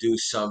crowd do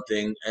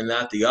something and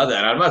not the other.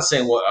 And I'm not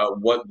saying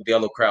what the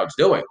other crowd's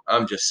doing.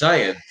 I'm just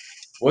saying.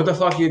 What the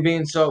fuck are you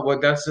being so?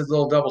 That's a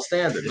little double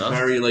standard. It's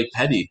very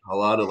petty. A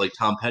lot of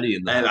Tom Petty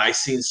in that. And I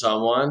seen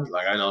someone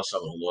I know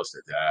someone who lost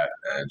her dad,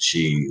 and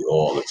she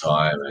all the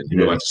time, and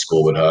he went to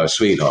school with her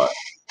sweetheart,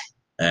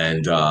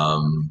 and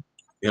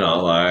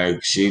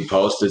she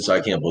posted, so I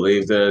can't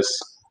believe this.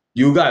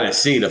 You got to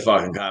see the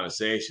fucking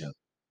conversation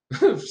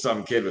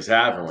some kid was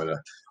having with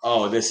her.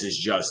 Oh, this is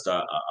just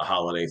a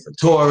holiday for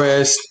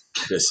tourists.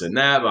 This and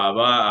that, blah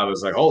blah. I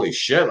was like, holy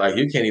shit!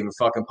 You can't even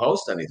fucking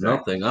post anything.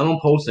 Nothing. I don't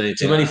post anything.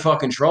 Too many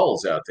fucking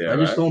trolls out there. I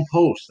just don't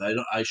post.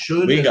 I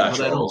should. We got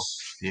trolls.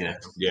 Yeah.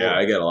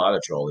 I get a lot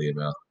of troll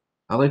email.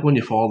 I like when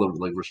you follow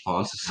the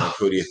responses.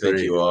 Who do you think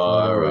you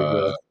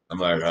are? I'm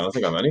like, I don't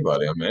think I'm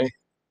anybody. I'm me.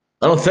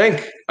 I don't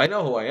think. I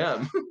know who I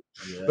am.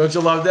 Yeah. Don't you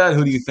love that?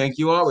 Who do you think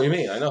you are? What do you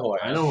mean? I know who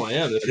I am. I know who I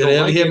am. If you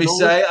ever hear me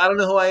say, I don't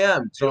know who I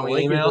am. Don't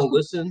email. Don't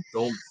listen.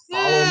 Don't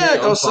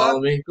follow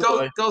me. Go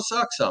follow me. Go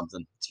suck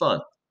something. It's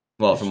fun.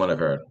 Well, from what I've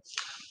heard.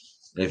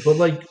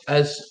 But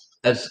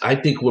as I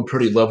think we're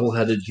pretty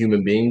level-headed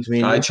human beings.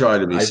 I try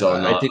to be so.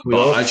 I think we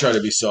all. I try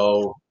to be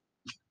so.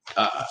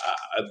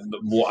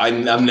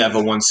 I'm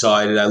never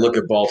one-sided. I look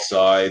at both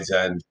sides,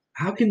 and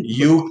how can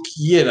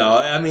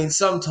I mean,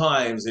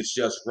 sometimes it's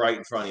just right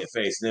in front of your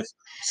face, and if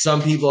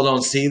some people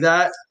don't see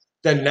that,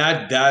 then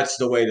that's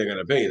the way they're going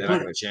to be. They're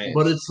not going to change.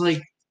 But it's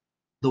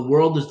the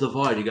world is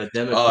divided. You got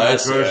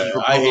Democrats versus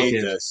Republicans. I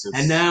hate this.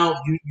 And now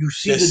you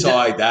see this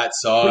side, that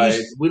side.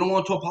 We don't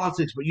want to talk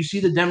politics, but you see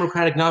the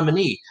Democratic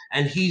nominee,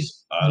 and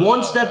he's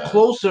one step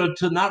closer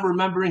to not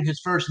remembering his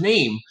first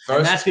name,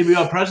 and that's going to be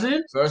our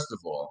president? First of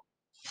all.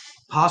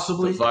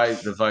 Possibly.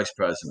 The vice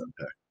president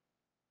pick.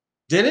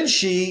 Didn't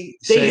she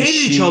say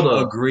she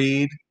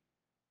agreed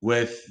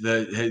with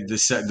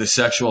the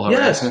sexual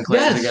harassment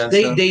claims against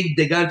him?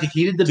 They got into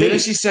heated debate.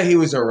 Didn't she say he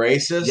was a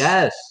racist?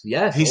 Yes.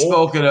 He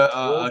spoke at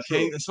a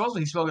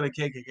supposedly he spoke at a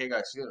KKK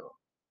guy's funeral.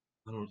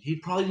 He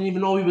probably didn't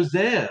even know he was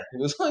there. He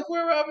was like,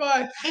 "Where am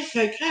I?"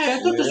 KKK. I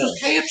thought this was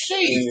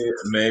KFC.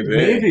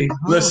 Maybe.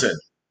 Listen.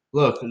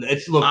 Look.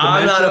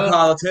 I'm not a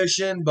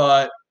politician,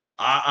 but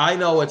I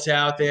know what's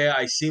out there.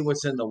 I see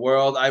what's in the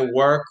world. I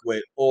work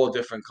with all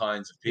different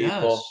kinds of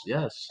people.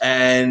 Yes.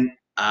 And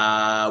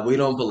we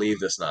don't believe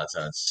this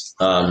nonsense.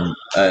 And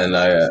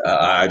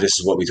this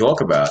is what we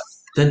talk about.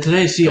 Then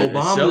today, see,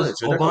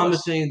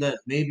 Obama's saying that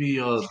maybe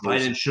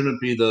Biden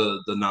shouldn't be the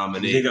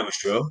nominee. You think that was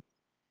true?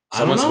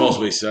 Someone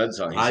supposedly said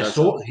something.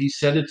 He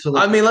said it to.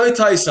 I mean, let me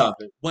tell you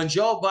something. When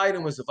Joe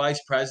Biden was the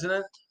vice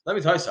president, let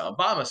me tell you something.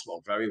 Obama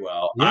spoke very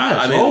well.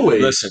 Yes,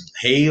 always. Listen,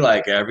 he,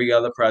 like every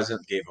other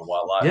president, gave a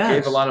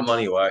lot of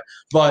money away.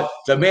 But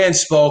the man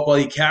spoke well.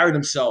 He carried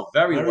himself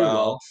very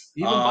well.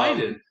 Even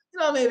Biden.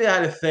 Maybe I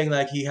had a thing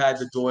he had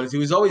the daughters. He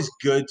was always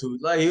good to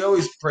he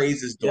always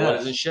praised his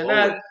daughters and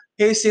shit.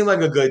 He seemed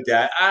like a good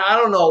dad. I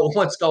don't know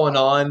what's going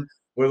on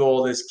with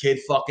all this kid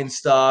fucking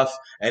stuff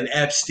and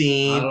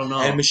Epstein. I don't know.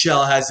 And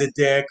Michelle has a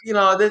dick. A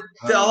lot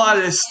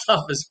of this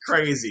stuff is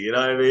crazy. You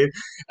know what I mean?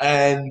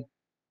 And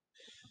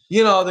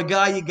the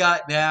guy you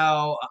got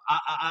now,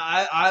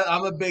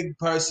 I'm a big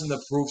person.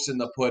 The proof's in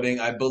the pudding.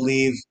 I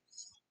believe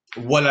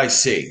what I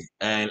see,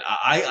 and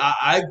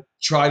I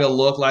try to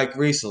look like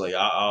recently.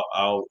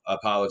 I'll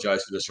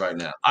apologize for this right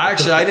now. I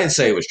didn't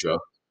say it was true.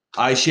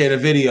 I shared a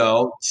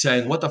video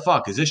saying, "What the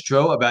fuck is this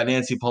true?" about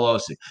Nancy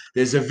Pelosi.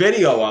 There's a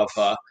video of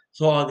her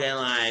talking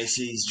like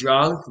she's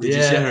drunk. Did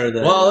you see her?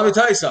 Well, let me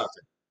tell you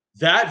something.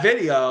 That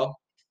video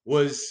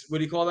was, what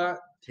do you call that?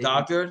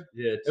 Doctored?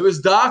 Yeah. It was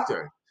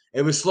doctored.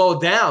 It was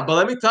slowed down. But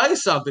let me tell you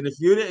something. If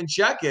you didn't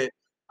check it,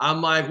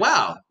 I'm like,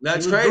 wow,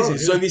 that's crazy. Drunk,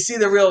 so if you see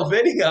the real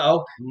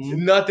video,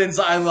 nothing's.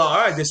 I'm like,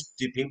 all right,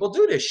 people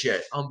do this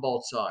shit on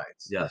both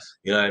sides. Yes,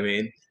 you know what I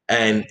mean.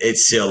 And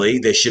it's silly.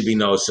 There should be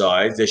no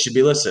sides. There should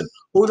be, listen,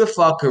 who the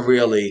fuck are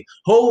really,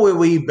 who are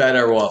we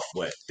better off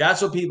with?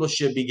 That's what people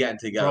should be getting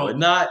together with,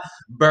 not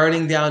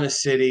burning down a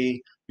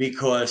city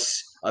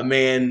because a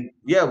man,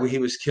 he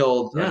was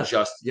killed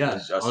unjustly.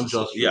 Yes,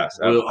 unjustly. Yes,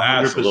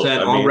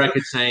 100% on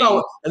record saying.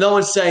 No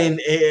one's saying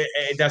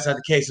that's not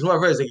the case. And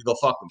whoever it is, they can go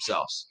fuck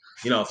themselves.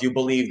 If you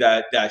believe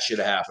that should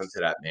have happened to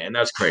that man,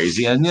 that's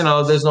crazy. And,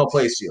 there's no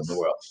place for you in the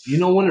world. You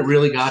know when it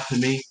really got to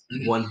me?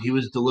 When he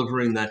was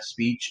delivering that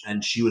speech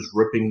and she was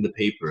ripping the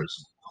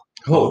papers.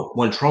 Who?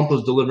 When Trump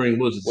was delivering,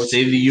 the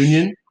State of the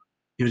Union?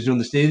 He was doing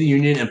the State of the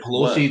Union, and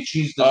Pelosi,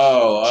 she's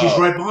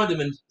right behind him,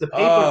 and the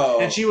paper,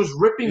 and she was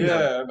ripping them.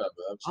 I remember.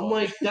 I'm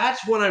like,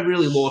 that's when I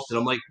really lost it.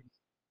 I'm like,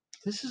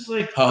 this is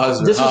like her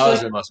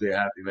husband must be a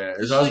happy man.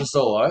 His husband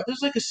still alive?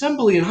 There's like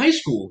assembly in high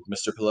school.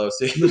 Mr.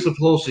 Pelosi. Mr.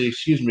 Pelosi,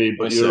 excuse me,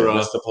 but you're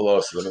Mr.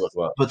 Pelosi. Let me look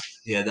up.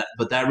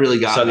 But that really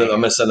got me. I'm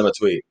gonna send him a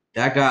tweet.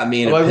 That got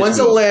me. When's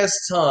the last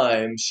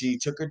time she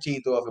took her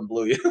teeth off and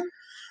blew you?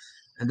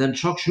 And then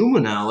Chuck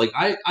Schumer now. Like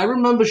I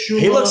remember Schumer.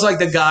 He looks like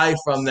the guy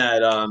from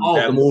that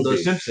movie. The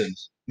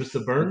Simpsons.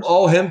 Mr. Burns?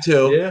 Oh, him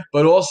too. Yeah.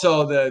 But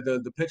also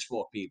the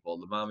Pitchfork people,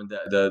 the mom and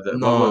dad.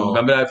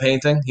 Remember that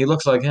painting? He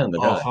looks like him, the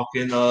guy.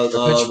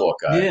 The Pitchfork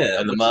guy.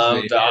 Yeah. And the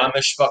mom, the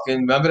Amish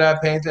fucking. Remember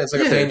that painting? It's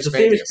like a famous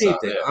painting.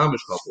 Amish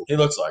couple. He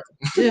looks like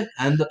him. Yeah,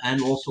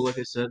 and also like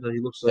I said, he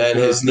looks like. And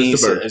his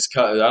niece, I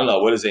don't know,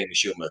 what is Amy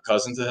Schumer?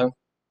 Cousin to him?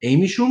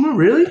 Amy Schumer,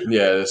 really?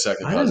 Yeah, the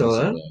second cousin. I didn't know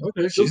that.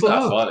 Okay, she's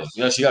not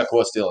funny. She got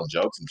caught stealing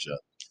jokes and shit.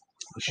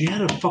 She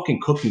had a fucking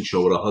cooking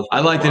show with her husband.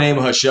 I like the name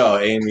of her show,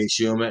 Amy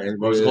Schumer, and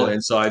what was it called?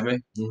 Inside Me.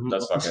 Mm-hmm.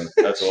 That's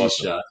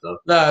awesome. Shot, though.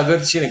 Nah,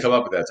 but she didn't come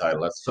up with that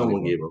title. That's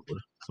someone gave up with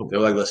it. They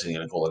were like listening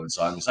and calling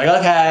Inside Me. It's like,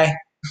 okay,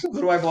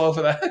 what do I blow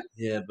for that?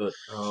 Yeah, but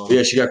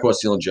she got caught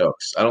stealing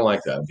jokes. I don't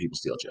like that when people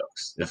steal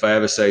jokes. If I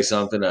ever say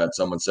something that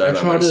someone said,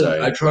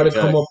 I try to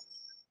come up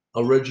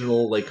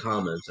original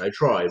comments. I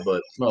try,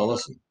 but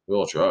listen, we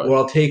all try. Or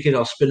I'll take it,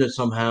 I'll spin it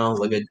somehow.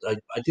 Like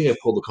I think I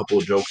pulled a couple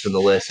of jokes in the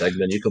last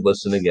segment. You could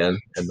listen again,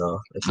 and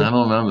I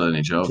don't remember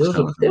any jokes.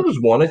 There was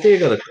one. I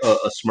think I got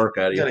a smirk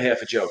out of you. Got a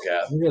half a joke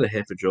out. You got a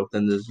half a joke.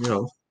 Then there's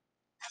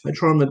I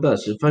try my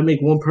best. If I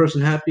make one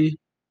person happy,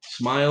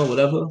 smile,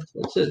 whatever,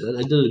 that's it.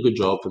 I did a good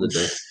job for the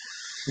day.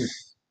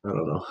 I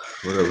don't know,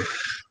 whatever.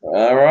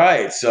 All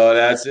right, so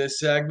that's this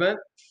segment.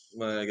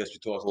 I guess we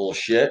talked a little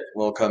shit.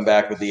 We'll come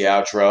back with the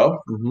outro.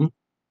 Mm-hmm.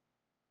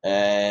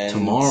 And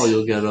tomorrow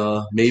you'll get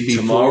maybe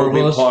tomorrow 4 of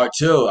will be us. part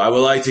 2. I would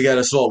like to get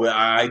us all, but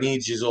I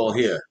need you all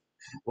here.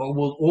 Well,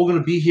 we're all going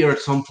to be here at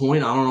some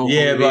point. I don't know.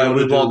 Yeah, but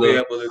we won't be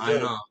able to do it. I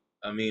know.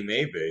 I mean,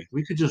 maybe.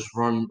 We could just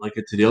run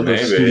to the other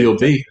Studio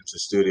B. It's a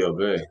Studio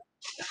B.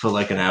 For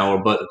an hour,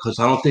 but because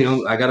I don't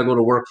think I got to go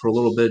to work for a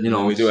little bit.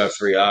 We do have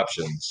 3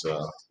 options.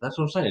 So. That's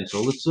what I'm saying.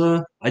 So let's.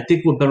 I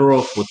think we're better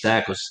off with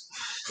that because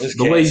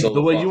the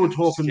way you were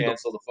talking.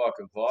 Cancel the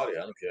fucking party.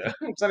 I don't care.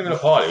 It's not even a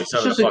party. It's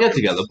just a get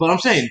together. But I'm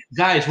saying,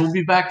 guys, we'll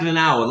be back in an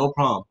hour, no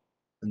problem.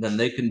 And then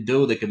they can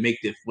make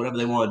whatever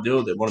they want to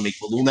do. They want to make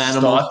balloon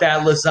animals. Start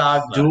that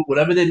lasagna. Do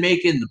whatever they're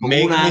making. The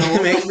balloon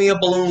animals. Make me a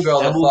balloon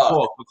girl. That will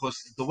talk because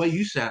the way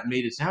you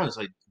made it sound is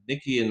like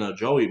Nikki and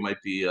Joey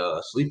might be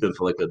sleeping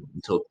for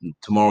until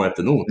tomorrow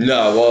afternoon.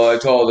 No, well, I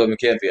told them it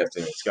can't be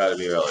afternoon. It's got to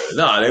be earlier.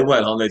 No, they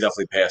went home. They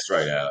definitely passed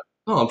right out.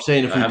 No, I'm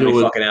saying if we how do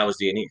many fucking hours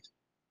do you need?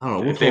 I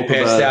don't know. If they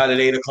passed out at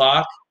 8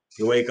 o'clock,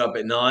 you wake up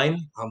at 9.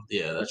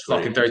 Yeah, that's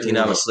fucking 13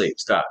 hours sleep.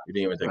 Stop. You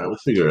didn't even think. Right, we'll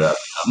figure it out.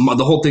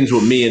 The whole thing's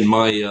with me and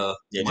my.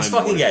 Just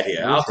fucking get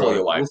here. I'll call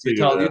your wife. You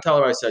tell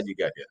her I said you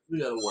get here. We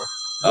gotta work.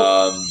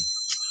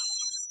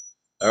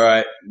 All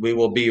right, we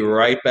will be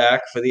right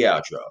back for the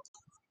outro.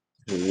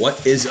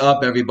 What is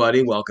up,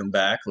 everybody? Welcome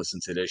back. Listen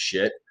to this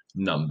shit.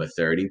 Number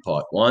 30,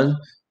 part 1.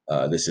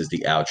 This is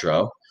the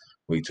outro.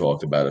 We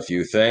talked about a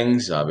few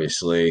things.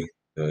 Obviously,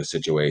 the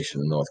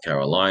situation in North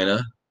Carolina,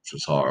 which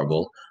was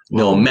horrible.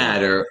 No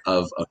matter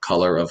of a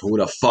color of who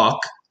the fuck.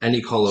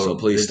 Any color. So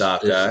please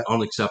stop that.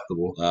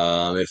 Unacceptable.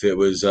 If it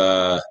was...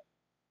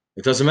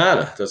 It doesn't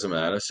matter. It doesn't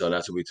matter. So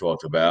that's what we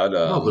talked about.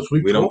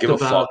 We don't give a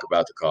fuck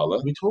about the color.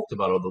 We talked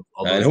about other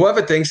and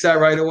whoever thinks that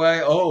right away,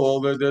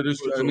 they're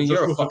just. I mean,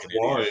 you're a fucking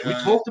idiot. We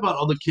talked about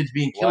other kids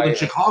being killed in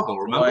Chicago.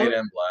 Remember? White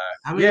and black.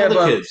 How many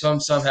other kids?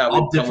 Somehow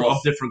of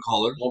different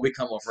colors. Well, we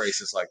come off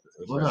racist like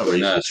this. We're not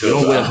racist. We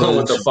don't wear hoods.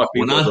 What the fuck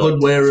we're not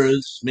hood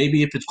wearers.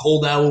 Maybe if it's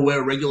cold out, we'll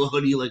wear a regular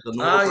hoodie like the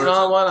normal person. You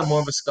know what? I'm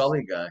more of a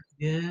Scully guy.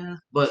 Yeah,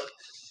 but.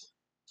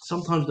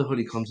 Sometimes the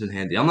hoodie comes in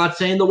handy. I'm not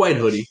saying the white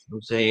hoodie.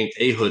 I'm saying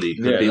a hoodie.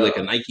 Could be like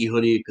a Nike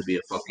hoodie. It could be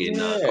a fucking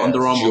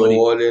Under Armour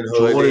Jordan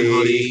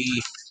hoodie.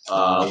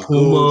 Puma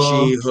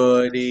Gucci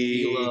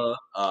hoodie.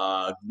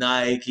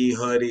 Nike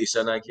hoodie. You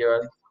said Nike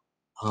already?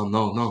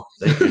 No.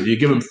 Thank you. You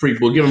give him free.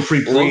 We'll give him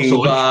free plugs.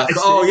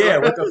 Oh yeah,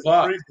 what the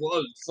fuck? Free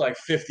plugs. It's like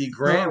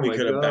 $50,000 we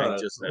could have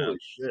banked just now. Holy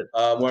shit.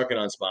 I'm working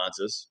on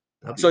sponsors.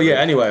 So yeah.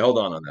 Anyway, hold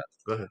on that.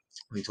 Go ahead.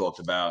 We talked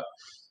about.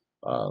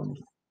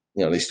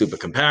 these stupid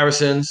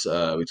comparisons. We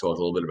talked a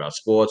little bit about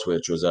sports,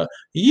 which was a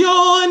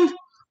yawn.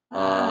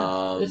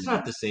 It's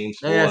not the same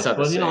sport, it's not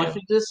the same. If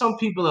there's some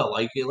people that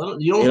like it,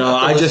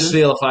 I just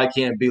feel if I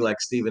can't be like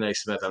Stephen A.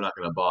 Smith, I'm not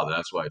going to bother.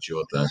 That's why it's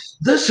your thing.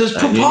 This is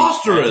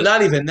preposterous.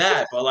 Not even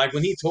that, but like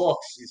when he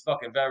talks, he's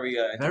fucking very,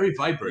 very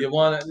vibrant. You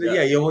want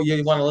to,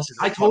 you want to listen.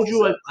 I told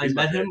you I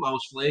met him. I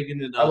was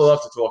flagging it. I would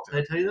love to talk to him.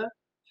 Did I tell you that?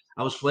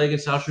 I was flagging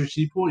South Street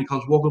Seaport. He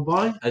comes walking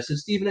by. I said,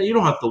 Stephen, you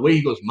don't have to wait.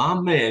 He goes, my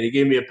man. He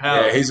gave me a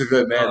pal. Yeah, he's a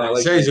good man.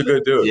 He's a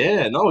good dude.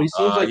 Yeah, no, he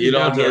seems like you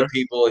don't hear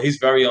people. He's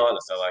very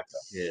honest. I like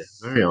that. Yeah,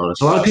 very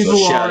honest. A lot of people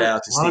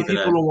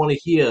don't want to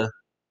hear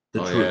the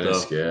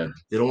truth, though.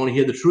 They don't want to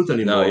hear the truth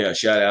anymore. No, yeah.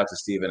 Shout out to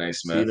Stephen A.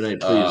 Smith. Stephen A.,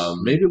 please.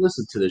 Maybe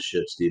listen to this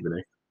shit, Stephen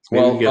A.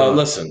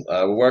 Listen,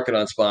 we're working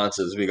on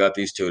sponsors. We got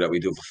these two that we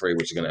do for free,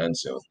 which is going to end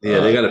soon.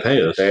 Yeah, they got to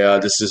pay us.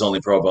 This is only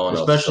pro bono.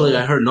 Especially,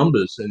 I heard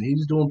numbers, and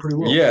he's doing pretty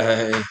well.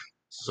 Yeah.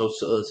 So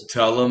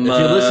tell them if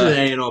you're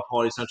listening to A&R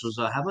Party Centrals,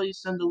 how about you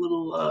send a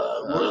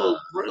little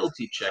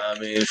royalty check? I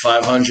mean,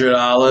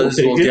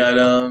 $500 will get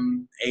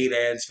 8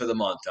 ads for the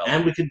month.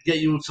 And we could get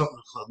you something.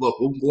 Look,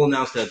 we'll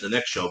announce that at the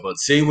next show. But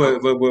see, we're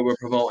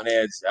promoting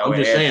ads. I'm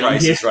just saying,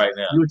 prices right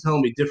now. You were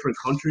telling me different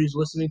countries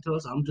listening to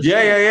us. I'm just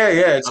yeah.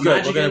 It's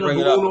good. We're gonna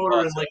bring it up. Order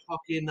and like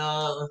fucking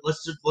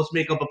let's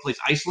make up a place.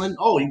 Iceland.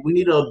 Oh, we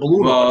need a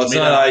balloon. Well, it's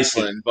not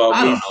Iceland, but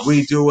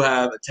we do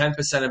have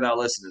 10% of our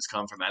listeners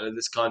come from out of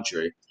this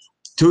country.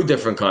 2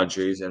 different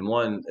countries, and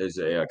 1 is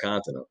a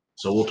continent.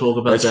 So we'll talk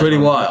about that. It's pretty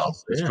wild.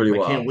 It's pretty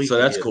wild. So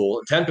that's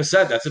cool.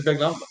 10%, that's a big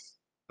number.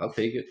 I'll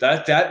take it.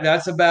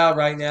 That's about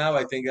right now.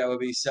 I think that would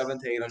be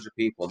 700 to 800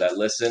 people that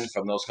listen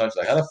from those countries.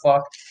 Like, how the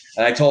fuck?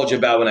 And I told you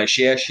about when I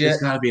share shit.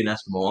 It's gotta be an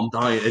Eskimo. I'm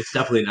dying. It's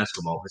definitely an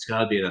Eskimo. It's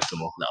gotta be an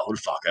Eskimo. No, who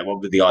the fuck? What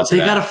would the odds? They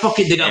got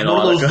one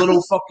of those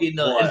little fucking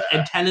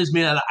antennas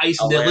made out of ice,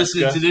 and they're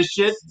listening to this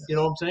shit. You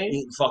know what I'm saying?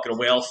 Eating fucking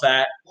whale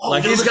fat.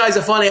 Like these guys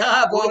are funny.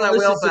 Boil that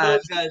whale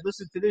fat. Guys,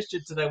 listen to this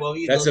shit today while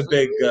eating. That's a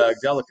big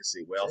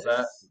delicacy. Whale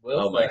fat.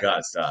 Oh my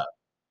god, stop.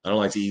 I don't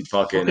like to eat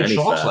fucking any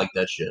sharks fat. Like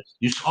that shit.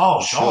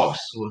 Sharks.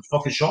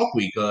 Fucking Shark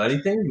Week.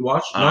 Anything you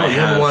watch? No, you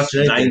haven't watched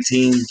anything.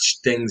 19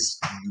 things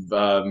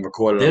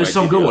recorded. There's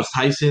some good ones.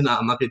 Tyson.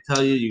 I'm not gonna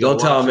tell you. Don't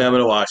tell me. I'm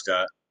gonna watch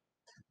that.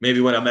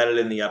 Maybe when I'm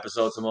editing the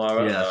episode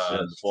tomorrow. Yes.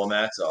 The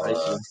formats.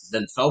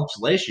 Then Phelps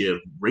last year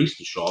raced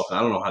the shark.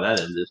 I don't know how that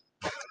ended.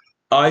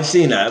 Oh, I've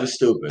seen that. It was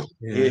stupid.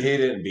 Yeah. He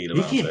didn't beat him.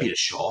 He can't beat a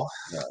shark.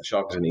 No, the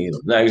shark didn't eat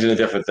him. No, he was in a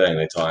different thing.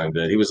 They timed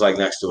it. He was like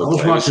next to it. I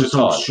was watching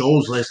some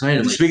shows last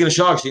night. Speaking of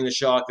sharks, seen the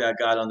shark that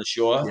got on the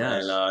shore,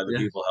 yes. And the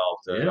people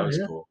helped. That was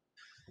cool.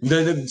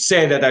 They're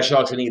saying that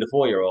shark's gonna eat a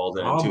 4-year-old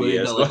in 2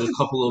 years. Like a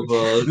couple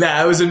of.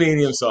 Nah, it was a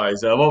medium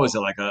size. What was it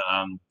like a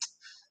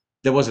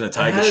There wasn't a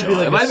tiger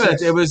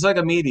shark. It was like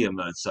a medium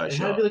size shark. It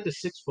had to be like a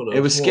 6 foot.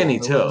 It was skinny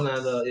too.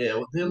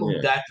 It didn't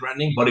look that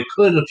threatening, but it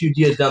could a few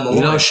years down the line.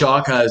 You know, a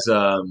shark has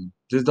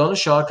don't a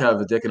shark have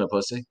a dick and a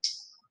pussy?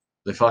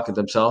 They fuck it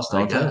themselves,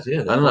 don't they?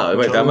 Yeah, I don't know.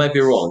 Wait, that might be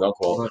wrong. Don't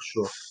quote. I'm not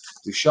sure.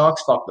 Do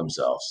sharks fuck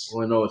themselves?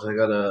 All I know is I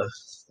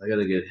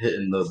gotta get hit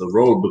in the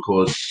road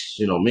because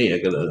me.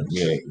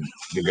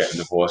 You're getting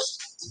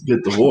divorced.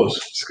 Get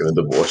divorced. Just gonna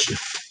divorce you.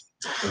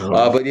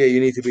 But yeah, you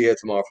need to be here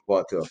tomorrow for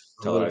part 2. I'm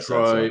gonna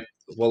try.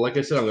 Well, like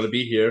I said, I'm gonna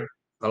be here.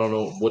 I don't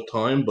know what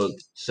time, but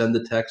send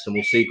the text and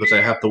we'll see because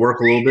I have to work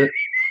a little bit.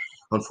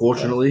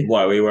 Unfortunately.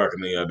 Why were you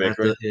working the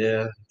bakery?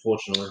 Yeah,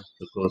 unfortunately,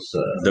 because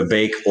the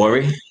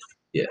bakery.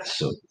 Yeah,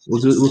 so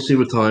we'll see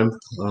what time.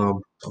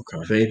 Okay.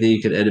 If anything,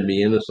 you can edit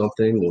me in or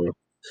something, or we'll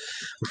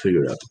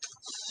figure it out.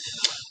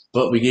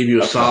 But we gave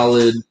you a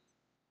solid,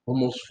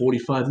 almost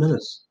 45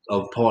 minutes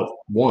of part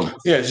 1.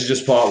 Yeah, this is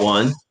just part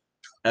 1,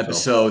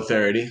 episode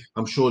 30.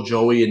 I'm sure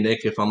Joey and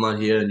Nick, if I'm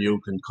not here, and you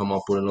can come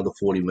up with another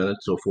 40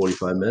 minutes or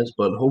 45 minutes.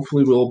 But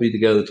hopefully, we'll all be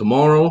together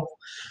tomorrow.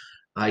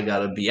 I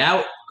gotta be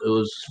out. It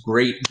was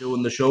great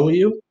doing the show with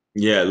you.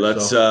 Yeah,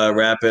 let's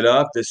wrap it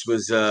up. This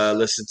was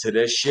Listen to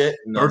This Shit.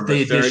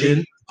 Birthday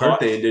edition.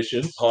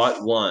 Part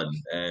 1.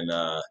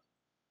 And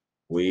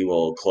we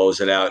will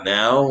close it out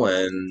now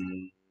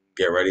and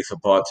get ready for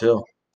part 2.